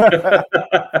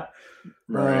that.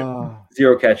 Right.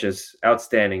 0 catches.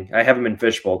 Outstanding. I have him in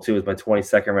Fishbowl, too, as my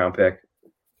 22nd round pick.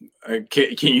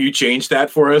 Can you change that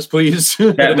for us, please?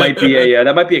 That might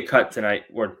be a cut tonight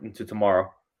or into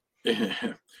tomorrow.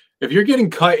 If you're getting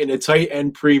cut in a tight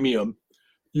end premium,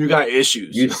 you got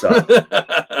issues. You suck.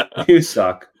 You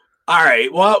suck. All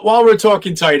right. Well, while we're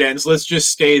talking tight ends, let's just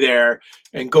stay there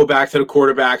and go back to the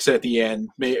quarterbacks at the end.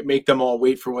 Make them all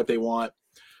wait for what they want.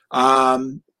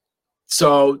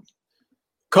 So,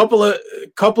 couple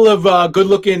of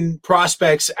good-looking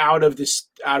prospects out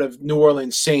of New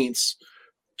Orleans Saints.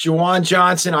 Juwan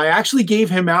Johnson, I actually gave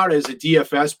him out as a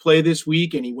DFS play this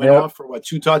week, and he went off for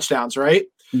 2 touchdowns, right?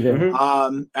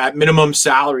 Yeah. At minimum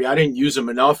salary. I didn't use him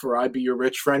enough, or I'd be your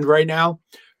rich friend right now.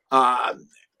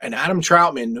 And Adam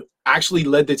Troutman actually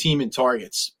led the team in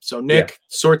targets. So, Nick,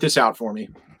 sort this out for me.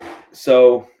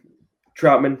 So,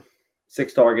 Troutman,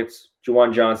 6 targets.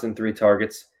 Juwan Johnson, 3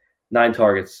 targets. 9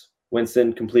 targets.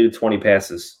 Winston completed 20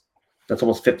 passes. That's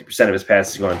almost 50% of his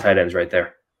passes going on tight ends right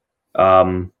there.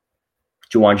 Juwan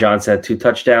Johnson had 2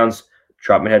 touchdowns.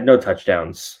 Troutman had no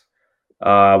touchdowns.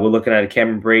 We're looking at a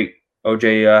Cameron Brate,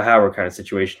 O.J. Howard kind of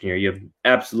situation here. You have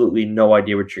absolutely no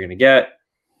idea what you're going to get.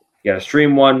 You got to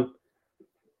stream one.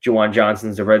 Juwan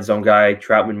Johnson's the red zone guy.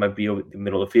 Troutman might be the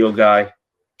middle of the field guy.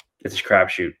 It's a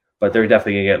crapshoot, but they're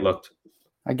definitely going to get looked.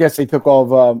 I guess they took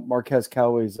all of Marquez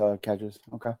Callaway's catches.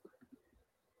 Okay.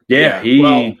 Yeah,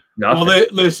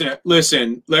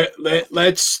 listen.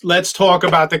 Let's talk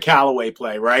about the Callaway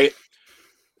play, right?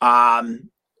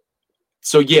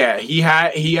 So yeah,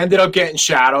 he ended up getting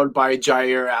shadowed by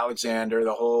Jair Alexander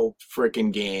the whole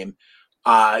freaking game.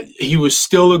 He was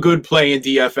still a good play in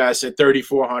DFS at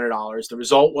 $3,400. The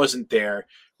result wasn't there.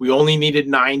 We only needed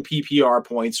 9 PPR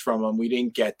points from him. We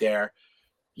didn't get there.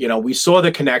 You know, we saw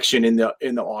the connection in the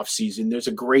offseason. There's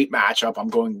a great matchup. I'm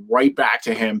going right back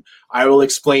to him. I will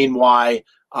explain why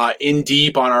in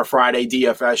deep on our Friday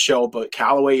DFS show, but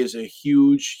Callaway is a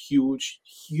huge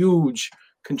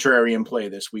contrarian play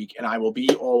this week, and I will be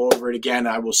all over it again.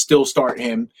 I will still start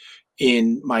him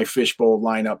in my Fishbowl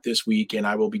lineup this week, and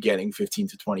I will be getting 15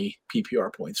 to 20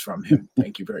 PPR points from him.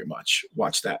 Thank you very much.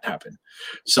 Watch that happen.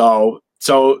 So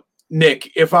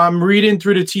Nick, if I'm reading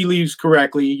through the tea leaves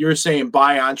correctly, you're saying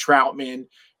buy on Troutman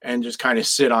and just kind of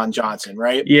sit on Johnson,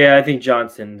 right? Yeah, I think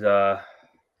Johnson's, I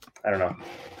don't know,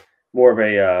 more of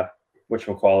a,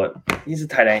 whatchamacallit. He's a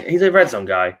tight end. He's a red zone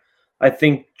guy. I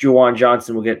think Juwan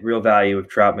Johnson will get real value if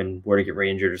Troutman were to get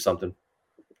re-injured or something.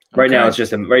 Right now, it's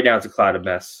a cloud of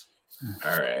mess.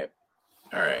 All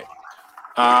right.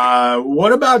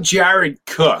 What about Jared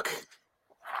Cook?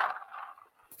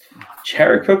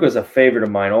 Jared Cook was a favorite of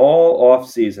mine all off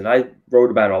season. I wrote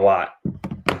about it a lot.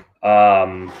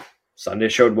 Sunday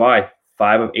showed why.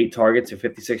 5 of 8 targets for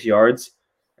 56 yards.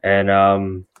 And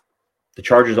the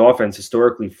Chargers offense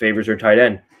historically favors their tight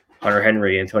end, Hunter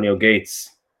Henry, Antonio Gates.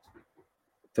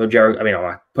 I'm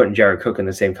not putting Jared Cook in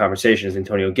the same conversation as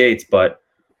Antonio Gates, but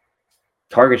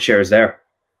target share is there.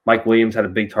 Mike Williams had a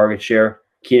big target share.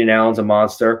 Keenan Allen's a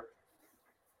monster.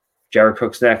 Jared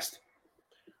Cook's next.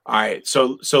 All right,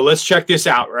 so let's check this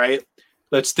out, right?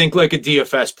 Let's think like a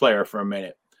DFS player for a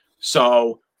minute.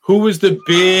 So who was the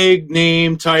big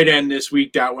name tight end this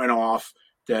week that went off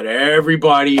that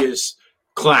everybody is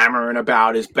clamoring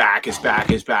about is back?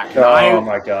 Oh,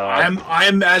 my God.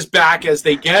 I'm as back as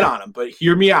they get on him, but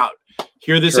hear me out.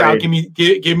 Hear this out. Give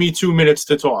me 2 minutes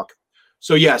to talk.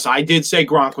 So, yes, I did say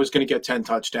Gronk was going to get 10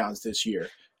 touchdowns this year.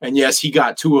 And, yes, he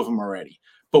got 2 of them already.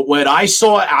 But what I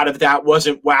saw out of that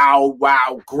wasn't wow,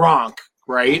 Gronk,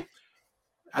 right?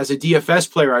 As a DFS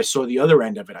player, I saw the other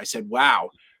end of it. I said,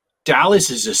 wow, Dallas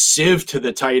is a sieve to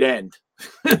the tight end.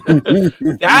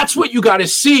 That's what you got to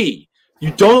see.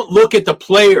 You don't look at the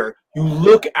player. You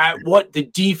look at what the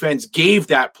defense gave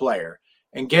that player.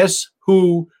 And guess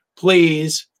who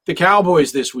plays the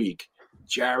Cowboys this week?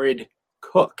 Jared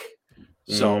Cook.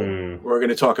 So we're going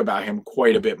to talk about him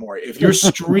quite a bit more. If you're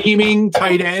streaming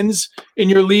tight ends in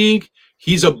your league,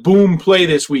 he's a boom play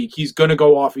this week. He's going to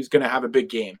go off. He's going to have a big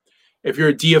game. If you're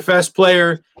a DFS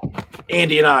player,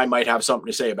 Andy and I might have something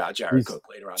to say about Jared Cook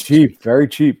later on. Cheap, very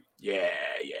cheap. Yeah.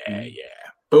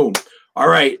 Boom. All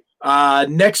right.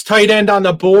 Next tight end on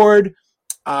the board.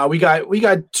 We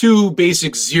got 2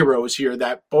 basic zeros here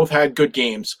that both had good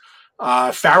games.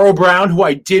 Pharaoh Brown, who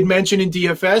I did mention in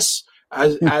DFS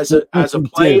as a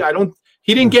play.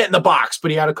 He didn't get in the box,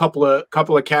 but he had a couple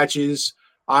of catches.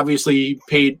 Obviously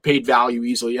paid value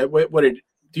easily. Do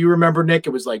you remember, Nick?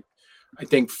 It was like, I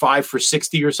think 5 for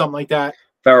 60 or something like that.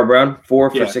 Pharaoh Brown, 4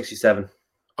 for 67.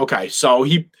 Okay, so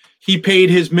he paid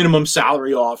his minimum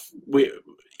salary off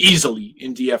easily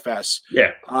in DFS.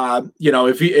 Yeah.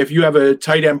 If you have a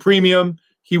tight end premium,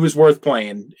 he was worth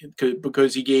playing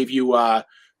because he gave you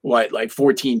like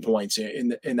 14 points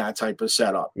in that type of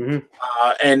setup. Mm-hmm.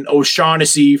 And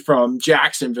O'Shaughnessy from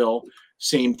Jacksonville,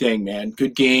 same thing, man.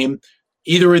 Good game.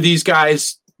 Either of these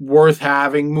guys worth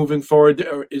having moving forward?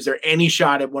 Or is there any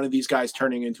shot at one of these guys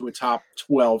turning into a top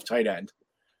 12 tight end?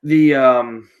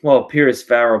 Pierce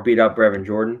Farrell beat up Brevin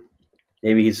Jordan.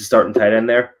 Maybe he's a starting tight end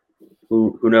there.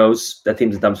 Who knows? That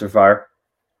team's a dumpster fire.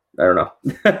 I don't know.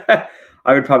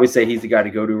 I would probably say he's the guy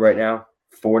to go to right now.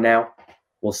 For now,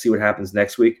 we'll see what happens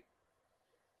next week.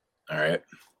 All right.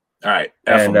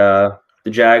 And the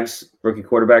Jags rookie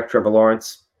quarterback Trevor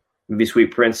Lawrence. Maybe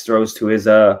Sweet Prince throws to his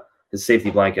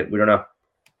safety blanket. We don't know.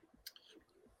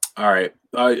 All right.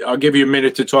 I'll give you a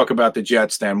minute to talk about the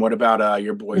Jets then. What about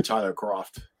your boy Tyler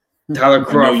Kroft? Tyler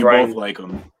Kroft, I know you right? both like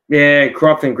him. Yeah,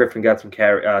 Kroft and Griffin got some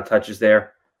touches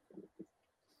there.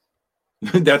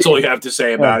 That's all you have to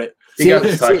say about it. He got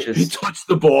some touches. He touched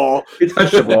the ball.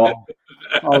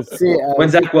 When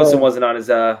Zach Wilson wasn't on his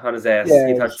ass,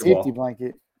 he touched the ball. Safety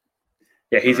blanket.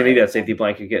 Yeah, he's gonna need that safety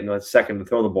blanket getting a second to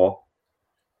throw the ball.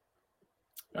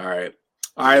 All right.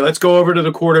 Let's go over to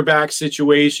the quarterback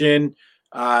situation.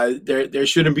 There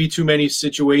shouldn't be too many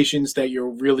situations that you're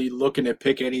really looking to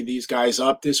pick any of these guys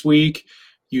up this week.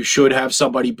 You should have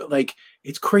somebody, but like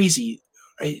it's crazy.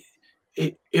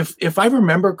 If I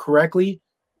remember correctly,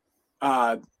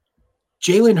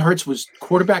 Jalen Hurts was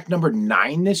quarterback number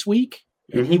 9 this week,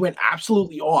 and he went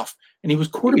absolutely off. And he was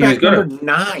quarterback number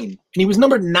 9, and he was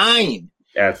number 9.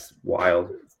 That's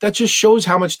wild. That just shows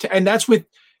how much, and that's with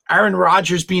Aaron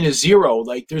Rodgers being a 0.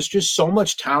 Like, there's just so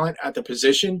much talent at the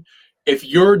position. If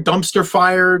you're dumpster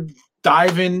fire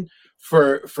diving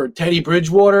for Teddy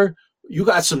Bridgewater, you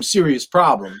got some serious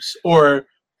problems. Or,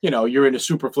 you're in a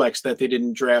super flex that they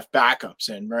didn't draft backups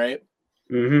in, right?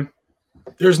 Mm-hmm.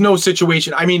 There's no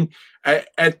situation. I mean,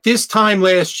 at this time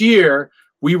last year,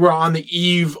 we were on the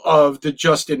eve of the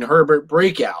Justin Herbert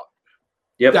breakout.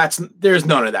 Yep. There's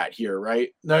none of that here, right?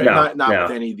 Not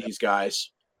with any of these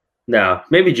guys. No,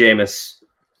 maybe Jameis.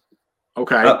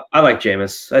 Okay. I like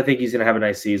Jameis. I think he's going to have a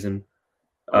nice season.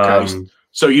 Okay.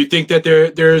 So you think that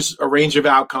there's a range of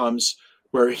outcomes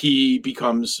where he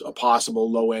becomes a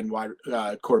possible low-end wide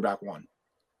quarterback 1?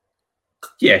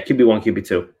 Yeah, QB 1, QB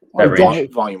 2.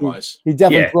 Volume-wise. He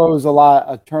definitely throws a lot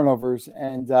of turnovers,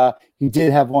 and he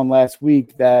did have one last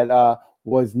week that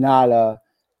was not a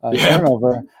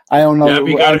turnover. I don't know.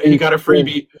 Yeah, he got a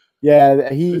freebie.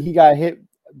 Yeah, he got hit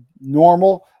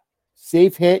normal,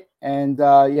 safe hit, and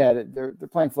they're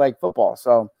playing flag football.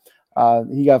 So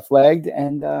he got flagged,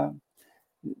 and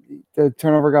the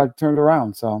turnover got turned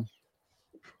around. So,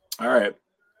 all right.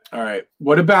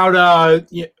 What about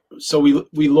so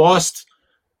we lost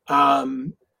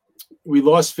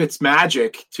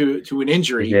Fitzmagic to an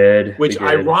injury, which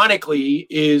ironically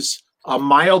is a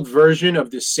mild version of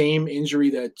the same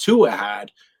injury that Tua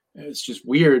had. It's just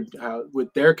weird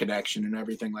with their connection and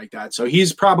everything like that. So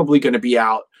he's probably going to be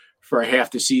out for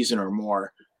half the season or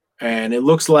more. And it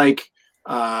looks like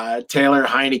Taylor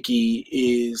Heineke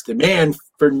is the man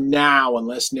for now,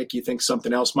 unless, Nick, you think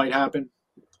something else might happen?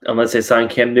 Unless they sign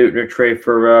Cam Newton or trade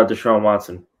for Deshaun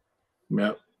Watson.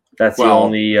 Yep. That's the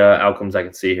only outcomes I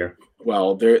can see here.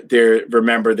 Well,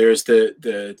 remember, there's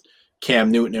the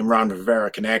Cam Newton and Ron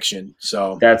Rivera connection.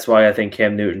 So that's why I think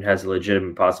Cam Newton has a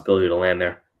legitimate possibility to land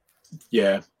there.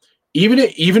 Yeah. Even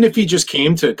if he just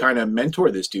came to kind of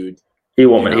mentor this dude. He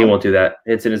won't. He won't do that.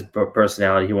 It's in his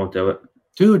personality. He won't do it.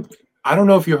 Dude, I don't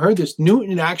know if you heard this.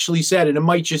 Newton actually said, and it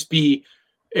might just be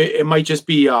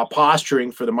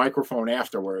posturing for the microphone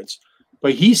afterwards.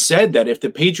 But he said that if the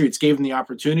Patriots gave him the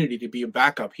opportunity to be a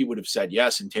backup, he would have said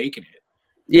yes and taken it.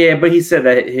 Yeah, but he said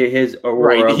that his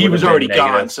aurora he was already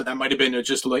gone, so that might have been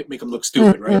just to make him look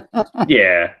stupid, right?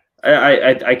 Yeah,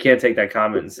 I can't take that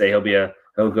comment and say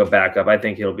he'll go back up. I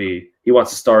think he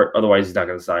wants to start. Otherwise, he's not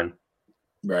going to sign.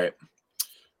 Right.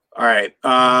 All right.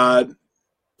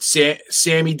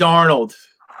 Sammy Darnold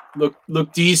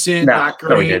look decent. Not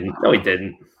great. No, he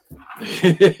didn't.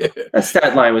 That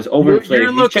stat line was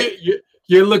overinflated.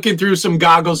 You're looking through some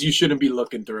goggles you shouldn't be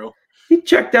looking through. He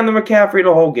checked down the McCaffrey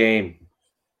the whole game.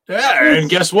 Yeah, and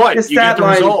guess what? You get the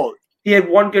result. He had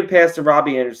one good pass to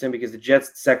Robbie Anderson because the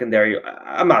Jets secondary.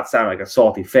 I'm not sounding like a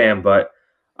salty fan, but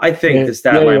I think the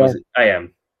stat line was. I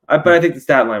am. But I think the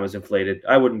stat line was inflated.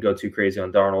 I wouldn't go too crazy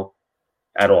on Darnold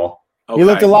at all. Okay. He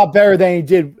looked a lot better than he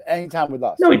did anytime with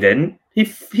us. No, he didn't. He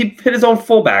hit his own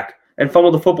fullback and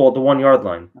fumbled the football at the 1 yard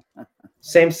line.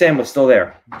 Sam was still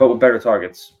there, but with better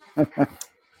targets.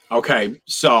 Okay,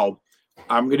 so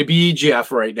I'm going to be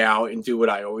Jeff right now and do what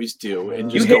I always do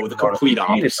and just go with the complete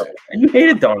opposite. And you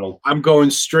hated Darnold. I'm going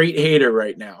straight hater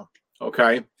right now,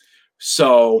 okay?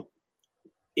 So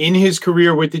in his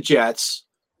career with the Jets,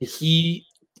 he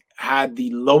had the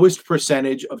lowest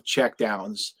percentage of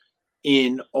checkdowns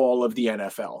in all of the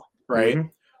NFL, right? Mm-hmm.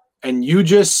 And you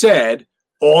just said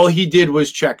all he did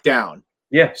was check down.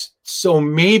 Yes. So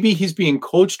maybe he's being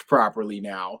coached properly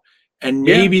now, and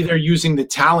maybe they're using the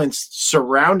talents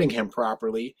surrounding him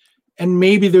properly, and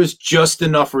maybe there's just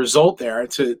enough result there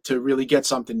to really get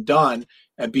something done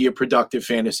and be a productive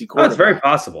fantasy quarterback. That's very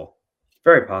possible.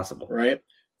 Very possible. Right?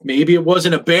 Maybe it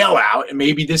wasn't a bailout, and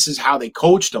maybe this is how they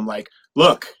coached him. Like,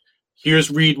 look, here's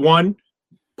read one,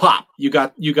 pop. You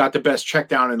got the best check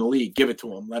down in the league. Give it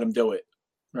to him. Let him do it.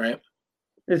 Right?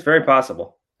 It's very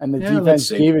possible. And the defense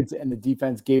gave it, and the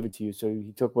defense gave it to you, so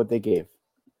he took what they gave.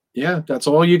 Yeah, that's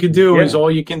all you can do. Is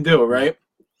all you can do, right?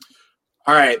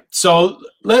 All right, so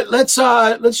let's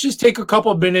just take a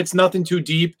couple of minutes, nothing too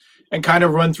deep, and kind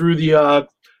of run through the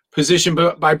position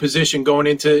by position going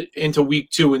into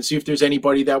week 2 and see if there's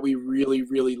anybody that we really,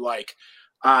 really like.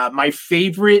 My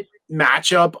favorite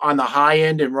matchup on the high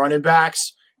end and running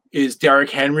backs is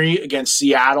Derrick Henry against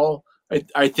Seattle.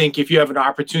 I think if you have an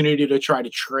opportunity to try to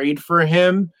trade for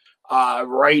him,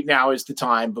 right now is the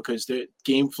time, because the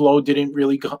game flow didn't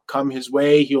really come his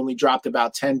way. He only dropped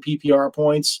about 10 PPR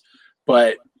points.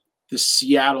 But the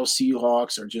Seattle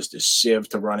Seahawks are just a sieve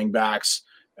to running backs,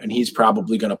 and he's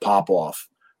probably going to pop off.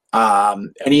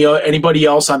 Anybody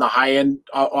else on the high end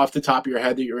off the top of your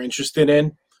head that you're interested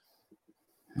in?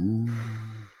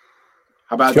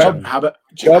 How about Chubb? How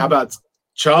about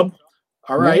Chubb?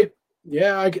 All right.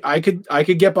 Yeah, I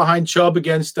could get behind Chubb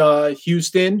against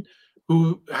Houston,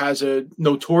 who has a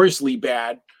notoriously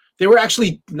bad. They were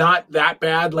actually not that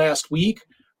bad last week.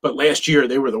 But last year,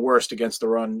 they were the worst against the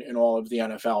run in all of the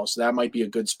NFL, so that might be a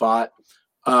good spot.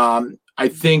 I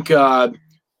think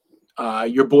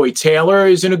your boy Taylor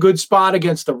is in a good spot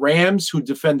against the Rams, who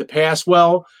defend the pass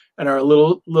well and are a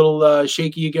little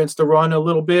shaky against the run a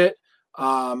little bit.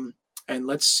 And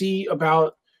let's see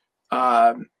about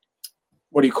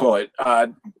what do you call it?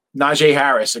 Najee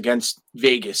Harris against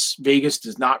Vegas. Vegas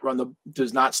does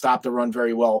not stop the run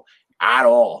very well at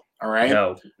all. All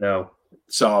right. No.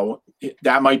 So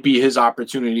that might be his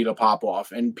opportunity to pop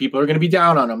off, and people are going to be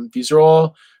down on him. These are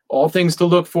all things to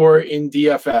look for in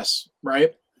DFS,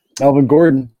 right? Melvin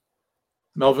Gordon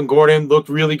looked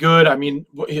really good. I mean,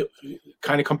 he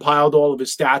kind of compiled all of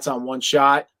his stats on one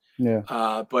shot.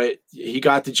 Yeah. But he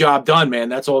got the job done, man.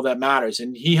 That's all that matters.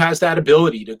 And he has that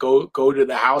ability to go to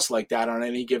the house like that on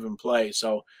any given play.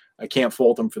 So I can't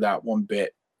fault him for that one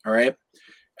bit. All right.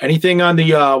 Anything on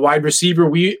the wide receiver?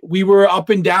 We were up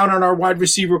and down on our wide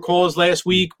receiver calls last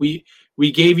week. We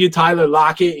gave you Tyler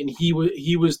Lockett, and he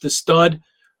was the stud.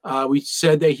 We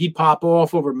said that he'd pop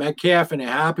off over Metcalf, and it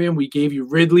happened. We gave you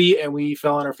Ridley, and we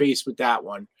fell on our face with that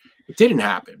one. It didn't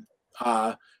happen.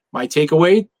 My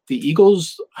takeaway, the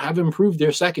Eagles have improved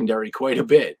their secondary quite a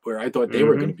bit, where I thought they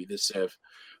were going to be the sieve.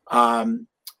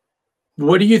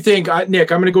 What do you think?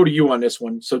 Nick, I'm going to go to you on this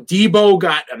one. So Debo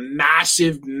got a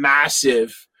massive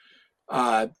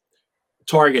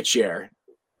target share.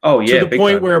 Oh, yeah. To the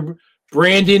point where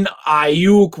Brandon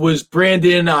Ayuk was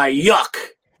Brandon Ayuk,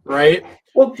 right?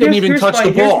 Well, didn't even touch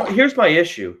the ball. Here's my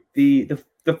issue. The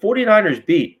 49ers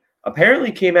beat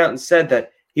apparently came out and said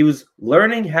that he was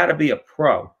learning how to be a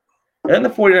pro. And then the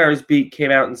 49ers beat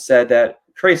came out and said that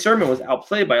Trey Sermon was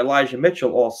outplayed by Elijah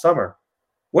Mitchell all summer.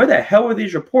 Where the hell were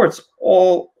these reports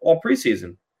all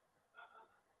preseason?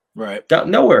 Right.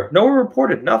 Nowhere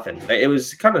reported nothing. It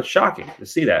was kind of shocking to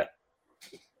see that.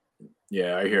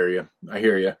 Yeah, I hear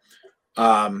you.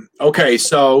 Okay,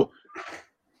 so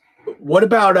what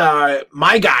about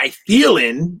my guy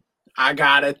Thielen? I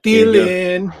got a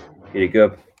Thielen. Pretty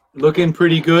good. Looking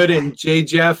pretty good, and J.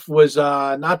 Jeff was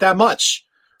not that much.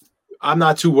 I'm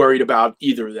not too worried about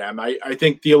either of them. I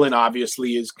think Thielen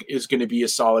obviously is going to be a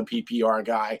solid PPR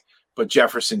guy, but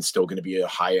Jefferson's still going to be a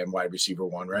high-end wide receiver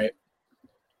one, right?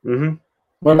 Mm-hmm.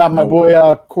 What about my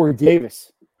boy Corey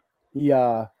Davis?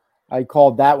 I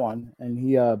called that one, and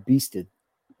he beasted.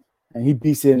 And he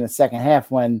beasted in the second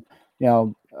half when,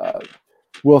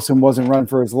 Wilson wasn't running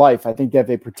for his life. I think that if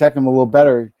they protect him a little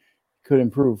better, could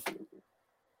improve.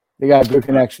 They got a good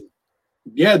connection.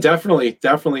 Yeah, definitely.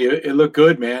 It looked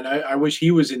good, man. I wish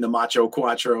he was in the Macho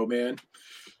Quattro, man,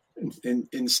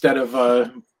 instead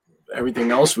of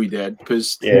everything else we did,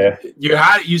 because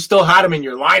you still had him in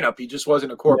your lineup. He just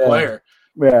wasn't a core player.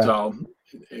 Yeah. So,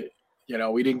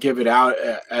 we didn't give it out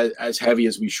as heavy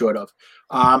as we should have.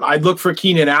 I'd look for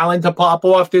Keenan Allen to pop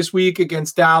off this week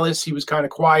against Dallas. He was kind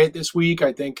of quiet this week.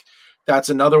 I think that's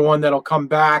another one that'll come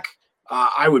back.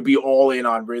 I would be all in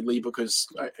on Ridley because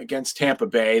against Tampa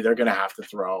Bay, they're going to have to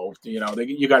throw. You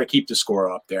got to keep the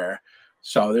score up there.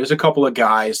 So there's a couple of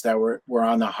guys that were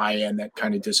on the high end that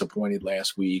kind of disappointed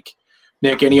last week.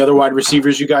 Nick, any other wide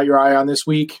receivers you got your eye on this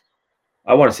week?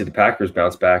 I want to see the Packers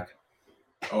bounce back.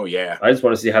 Oh, yeah. I just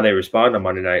want to see how they respond on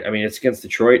Monday night. I mean, it's against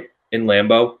Detroit in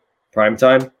Lambeau,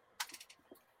 primetime.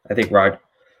 I think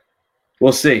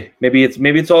we'll see. Maybe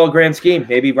it's all a grand scheme.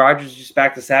 Maybe Rodgers is just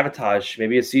back to sabotage.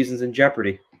 Maybe his season's in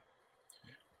jeopardy.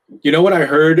 You know what I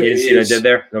heard? You didn't see what I did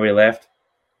there? Nobody laughed?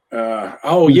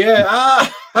 Oh, yeah.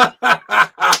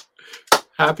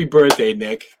 Happy birthday,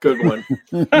 Nick. Good one.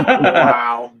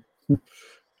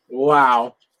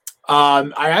 Wow.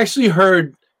 I actually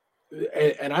heard,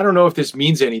 and I don't know if this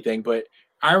means anything, but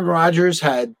Aaron Rodgers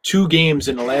had 2 games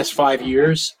in the last 5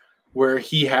 years where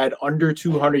he had under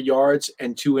 200 yards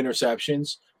and 2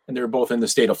 interceptions, and they were both in the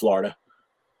state of Florida.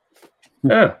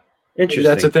 Yeah, interesting. Maybe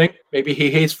that's a thing. Maybe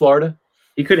he hates Florida.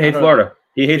 He could hate Florida.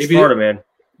 He hates Florida, man.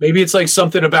 Maybe it's like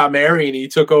something about Mary, and he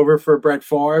took over for Brett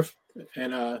Favre,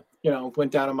 and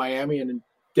went down to Miami and it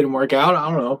didn't work out.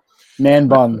 I don't know. Man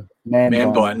bun.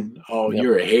 Oh, yep.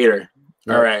 You're a hater.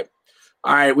 Yep.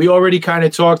 All right. We already kind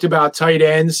of talked about tight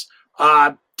ends.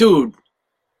 Dude,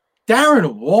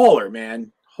 Darren Waller,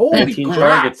 man. Holy crap.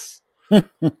 Targets.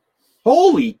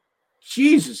 Holy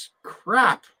Jesus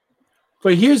crap.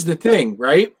 But here's the thing,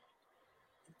 right?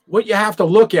 What you have to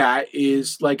look at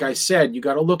is, like I said, you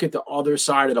got to look at the other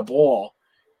side of the ball.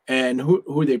 And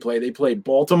who they play? They played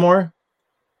Baltimore.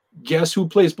 Guess who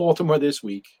plays Baltimore this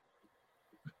week?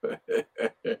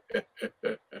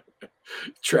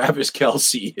 Travis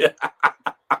Kelce.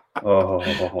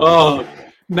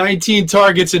 19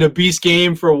 targets in a beast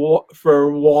game for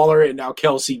Waller, and now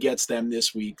Kelce gets them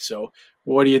this week. So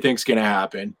what do you think's going to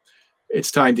happen?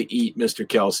 It's time to eat, Mr.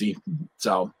 Kelce.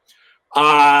 So,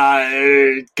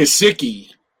 Gesicki.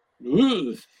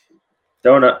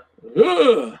 Donut.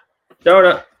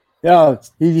 No,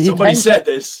 somebody said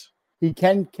this. He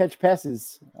can catch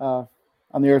passes on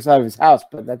the other side of his house,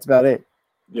 but that's about it.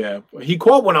 Yeah, he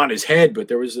caught one on his head, but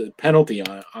there was a penalty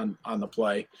on the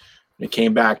play. It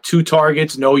came back 2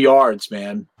 targets, no yards,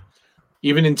 man.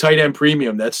 Even in tight end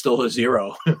premium, that's still a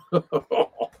 0.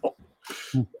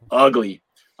 Ugly.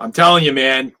 I'm telling you,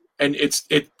 man. And it's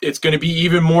going to be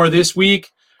even more this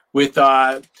week with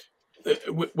Fuller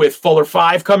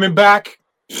 5 coming back.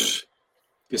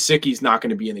 Gesicki's not going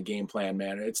to be in the game plan,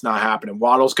 man. It's not happening.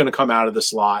 Waddle's going to come out of the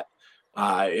slot.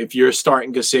 If you're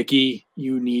starting Gesicki,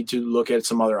 you need to look at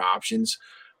some other options.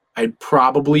 I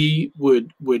probably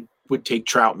would take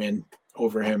Troutman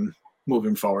over him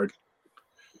moving forward.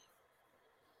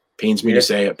 Pains me to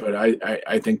say it, but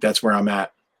I think that's where I'm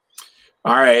at.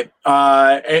 All right.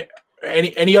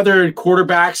 Any other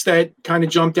quarterbacks that kind of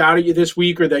jumped out at you this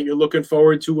week or that you're looking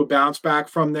forward to a bounce back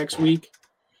from next week?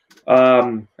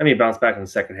 Bounce back in the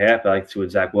second half. I like to see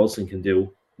what Zach Wilson can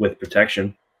do with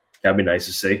protection. That'd be nice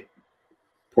to see.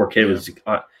 Poor kid was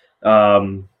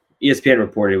ESPN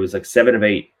reported it was like 7 of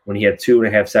 8 when he had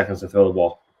 2.5 seconds to throw the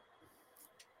ball.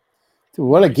 Dude,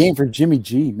 what a game for Jimmy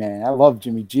G, man. I love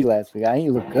Jimmy G last week. He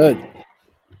looked good.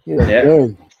 He looked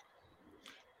good.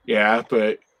 Yeah,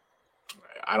 but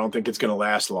I don't think it's going to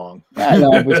last long. I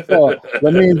know, but still,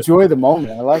 let me enjoy the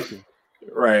moment. I like it.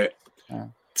 Right. Yeah.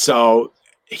 So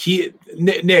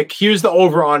Nick, here's the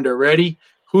over/under. Ready?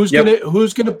 Who's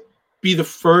gonna be the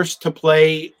first to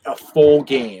play a full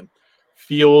game?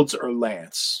 Fields or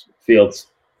Lance? Fields.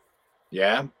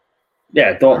 Yeah.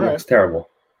 Yeah, Dalton looks terrible.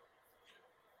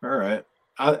 All right.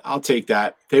 I'll take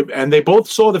that. They both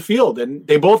saw the field, and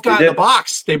they both got in the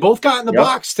box. They both got in the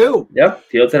box, too. Yep.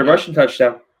 Fields had a rushing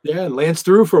touchdown. Yeah, and Lance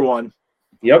threw for one.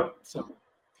 Yep. So,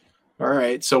 all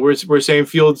right. So we're saying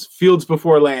Fields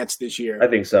before Lance this year. I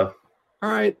think so.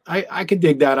 All right. I can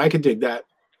dig that.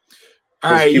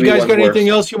 All right. You guys got anything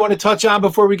else you want to touch on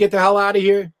before we get the hell out of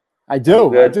here? I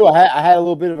do. I had a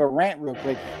little bit of a rant real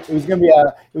quick. It was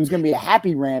gonna be a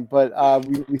happy rant, but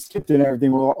we skipped it and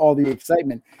everything with all the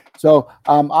excitement. So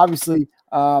obviously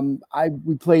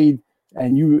we played,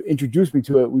 and you introduced me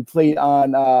to it. We played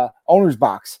on Owner's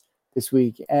Box this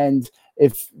week, and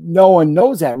if no one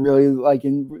knows that really,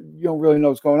 and you don't really know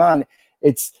what's going on,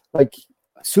 it's like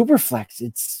Superflex.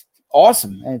 It's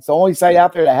awesome, and it's the only site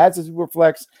out there that has a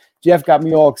Superflex. Jeff got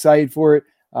me all excited for it.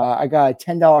 I got a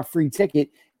 $10 free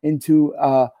ticket into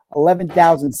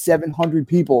 11,700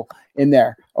 people in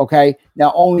there. Okay.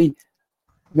 Now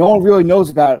no one really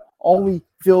knows about it. Only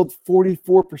filled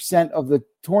 44% of the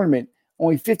tournament.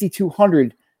 Only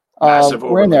 5,200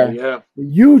 were in there. Yeah.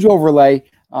 Huge overlay.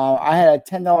 I had a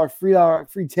 $10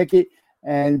 free ticket,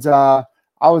 and I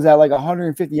was at like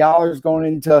 $150 going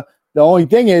into The only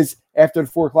thing is, after the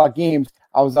 4 o'clock games,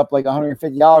 I was up like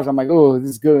 $150. I'm like, oh, this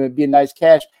is going to be a nice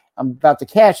cash. I'm about to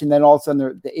cash, and then all of a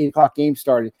sudden the 8 o'clock game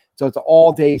started. So it's an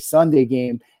all-day Sunday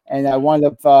game, and I wound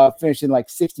up finishing like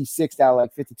 66 out of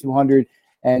like 5,200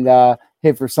 and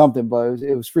hit for something, but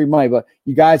it was free money. But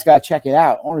you guys got to check it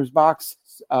out. Owner's Box,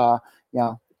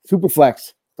 Superflex.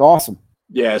 It's awesome.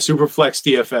 Yeah, Superflex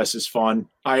DFS is fun.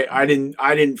 I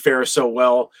didn't fare so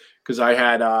well because I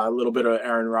had a little bit of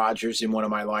Aaron Rodgers in one of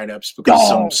my lineups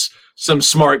because some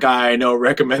smart guy I know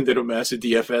recommended him as a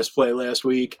DFS play last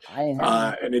week,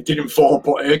 and it didn't fall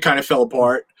apart. It kind of fell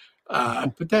apart,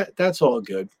 but that's all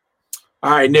good.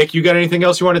 All right, Nick, you got anything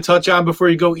else you want to touch on before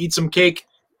you go eat some cake?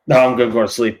 No, I'm going to go to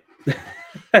sleep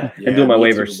and do my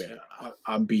waivers. Too,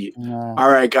 I'm beat. All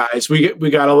right, guys, we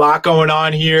got a lot going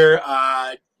on here.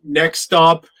 Next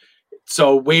up,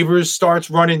 so waivers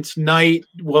starts running tonight.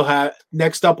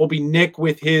 Next up will be Nick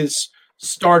with his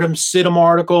Stardom Situm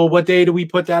article. What day do we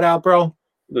put that out, bro?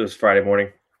 It was Friday morning.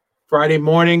 Friday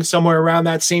morning, somewhere around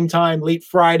that same time, late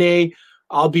Friday.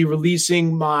 I'll be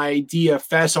releasing my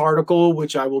DFS article,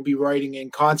 which I will be writing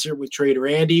in concert with Trader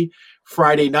Andy.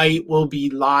 Friday night, we'll be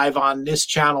live on this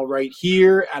channel right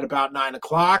here at about 9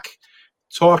 o'clock,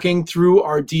 talking through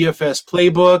our DFS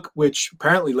playbook, which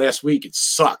apparently last week it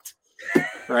sucked.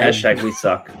 Right? Hashtag we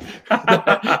suck.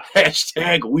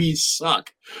 Hashtag we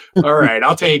suck. All right,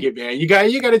 I'll take it, man. You got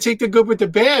to take the good with the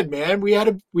bad, man. We had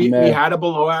a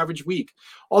below average week.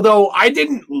 Although I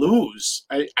didn't lose.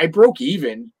 I broke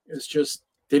even. It's just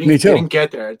didn't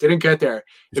get there. If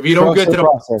you don't get to the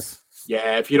process.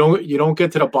 Yeah, if you don't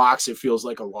get to the box, it feels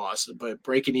like a loss. But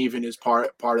breaking even is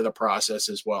part of the process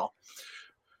as well.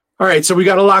 All right, so we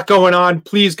got a lot going on.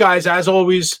 Please, guys, as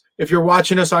always, if you're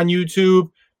watching us on YouTube,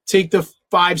 take the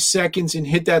 5 seconds and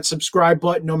hit that subscribe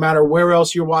button no matter where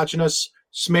else you're watching us.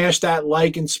 Smash that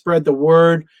like and spread the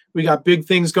word. We got big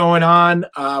things going on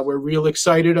we're real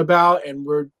excited about, and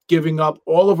we're giving up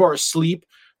all of our sleep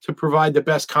to provide the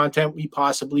best content we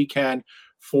possibly can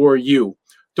for you.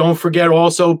 Don't forget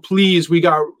also, please, we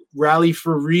got Rally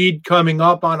for Reed coming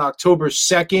up on October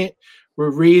 2nd.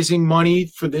 We're raising money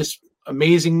for this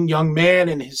amazing young man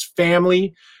and his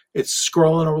family. It's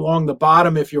scrolling along the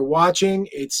bottom if you're watching.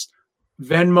 It's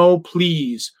Venmo,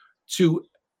 please, to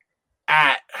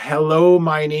 @hello,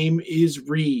 my name is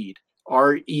Reed,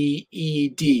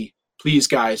 REED. Please,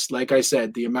 guys, like I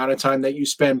said, the amount of time that you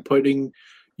spend putting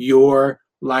your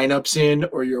lineups in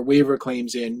or your waiver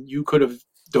claims in, you could have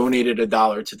donated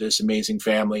 $1 to this amazing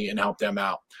family and helped them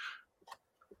out.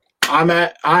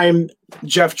 I'm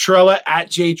Jeff Trella at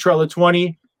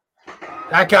JTrella20.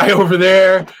 That guy over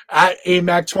there at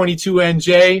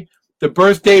AMAC22NJ. The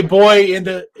birthday boy in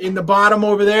the bottom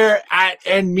over there at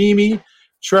NMimi.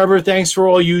 Trevor, thanks for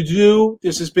all you do.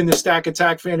 This has been the Stack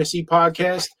Attack Fantasy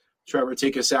Podcast. Trevor,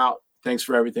 take us out. Thanks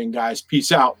for everything, guys.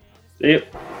 Peace out. See you.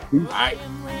 All right.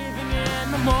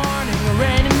 Come on,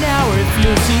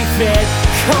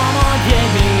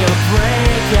 give me a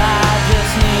break. I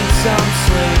just need some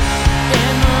sleep.